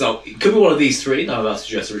 Okay, so it could be one of these three, now that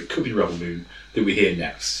suggests, or it could be Rebel Moon that we hear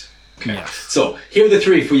next. Okay. Yes. So here are the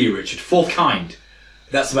three for you, Richard. Fourth Kind.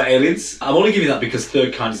 That's about aliens. I'm only giving that because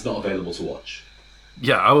Third Kind is not available to watch.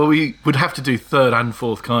 Yeah, well, we would have to do Third and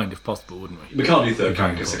Fourth Kind if possible, wouldn't we? We can't do Third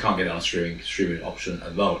Kind because I can't get it on a streaming option at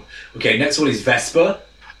the moment. Okay, next one is Vesper.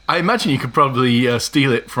 I imagine you could probably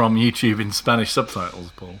steal it from YouTube in Spanish subtitles,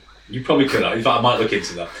 Paul. You probably could. In fact, I might look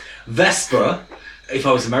into that. Vesper. If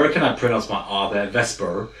I was American, I'd pronounce my R there.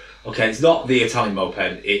 Vesper. Okay, it's not the Italian moped.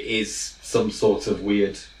 It is some sort of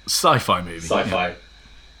weird Sci-fi movie. sci-fi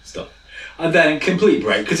stuff. And then Complete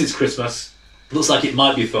Break, because it's Christmas. Looks like it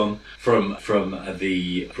might be fun from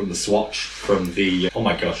the swatch, from the oh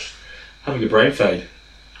my gosh, having a brain fade.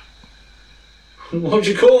 What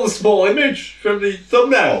do you call the small image from the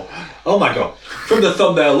thumbnail? Oh my god, from the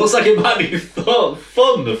thumbnail. Looks like it might be fun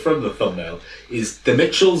from the thumbnail. Is The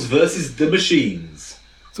Mitchells versus the Machines.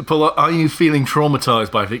 So, Paul, are you feeling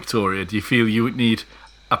traumatised by Victoria? Do you feel you would need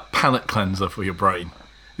a palate cleanser for your brain?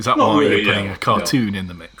 Is that Not why really, you're putting no, a cartoon in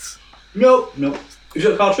the mix? No. Is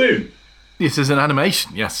it a cartoon? This is an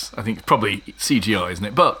animation, yes. I think probably CGI, isn't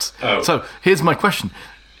it? But, So, here's my question.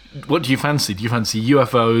 What do you fancy? Do you fancy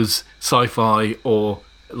UFOs, sci-fi, or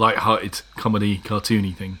light-hearted comedy,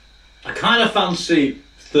 cartoony thing? I kind of fancy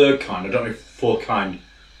Third Kind. I don't know if Fourth Kind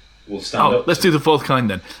will stand up. Let's do the Fourth Kind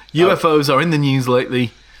then. UFOs are in the news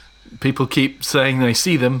lately. People keep saying they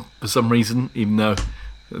see them for some reason, even though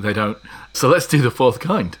they don't. So let's do the Fourth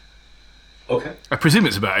Kind. Okay. I presume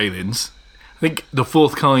it's about aliens. I think the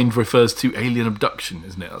Fourth Kind refers to alien abduction,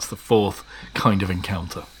 isn't it? That's the fourth kind of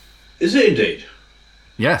encounter. Is it indeed?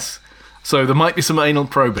 Yes. So there might be some anal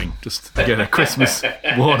probing, just to get a Christmas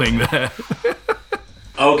warning there.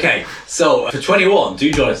 Okay, so for 21,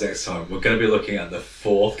 do join us next time. We're going to be looking at the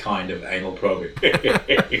fourth kind of anal probing.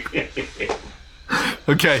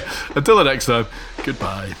 Okay, until the next time,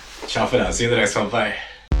 goodbye. Ciao for now. See you in the next one. Bye.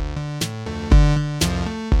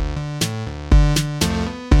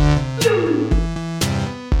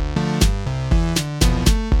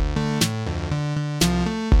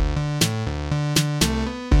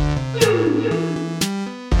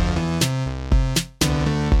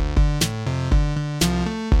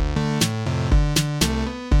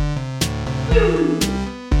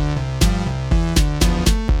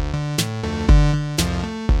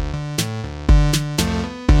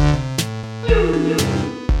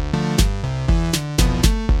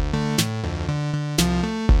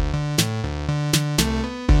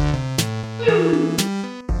 You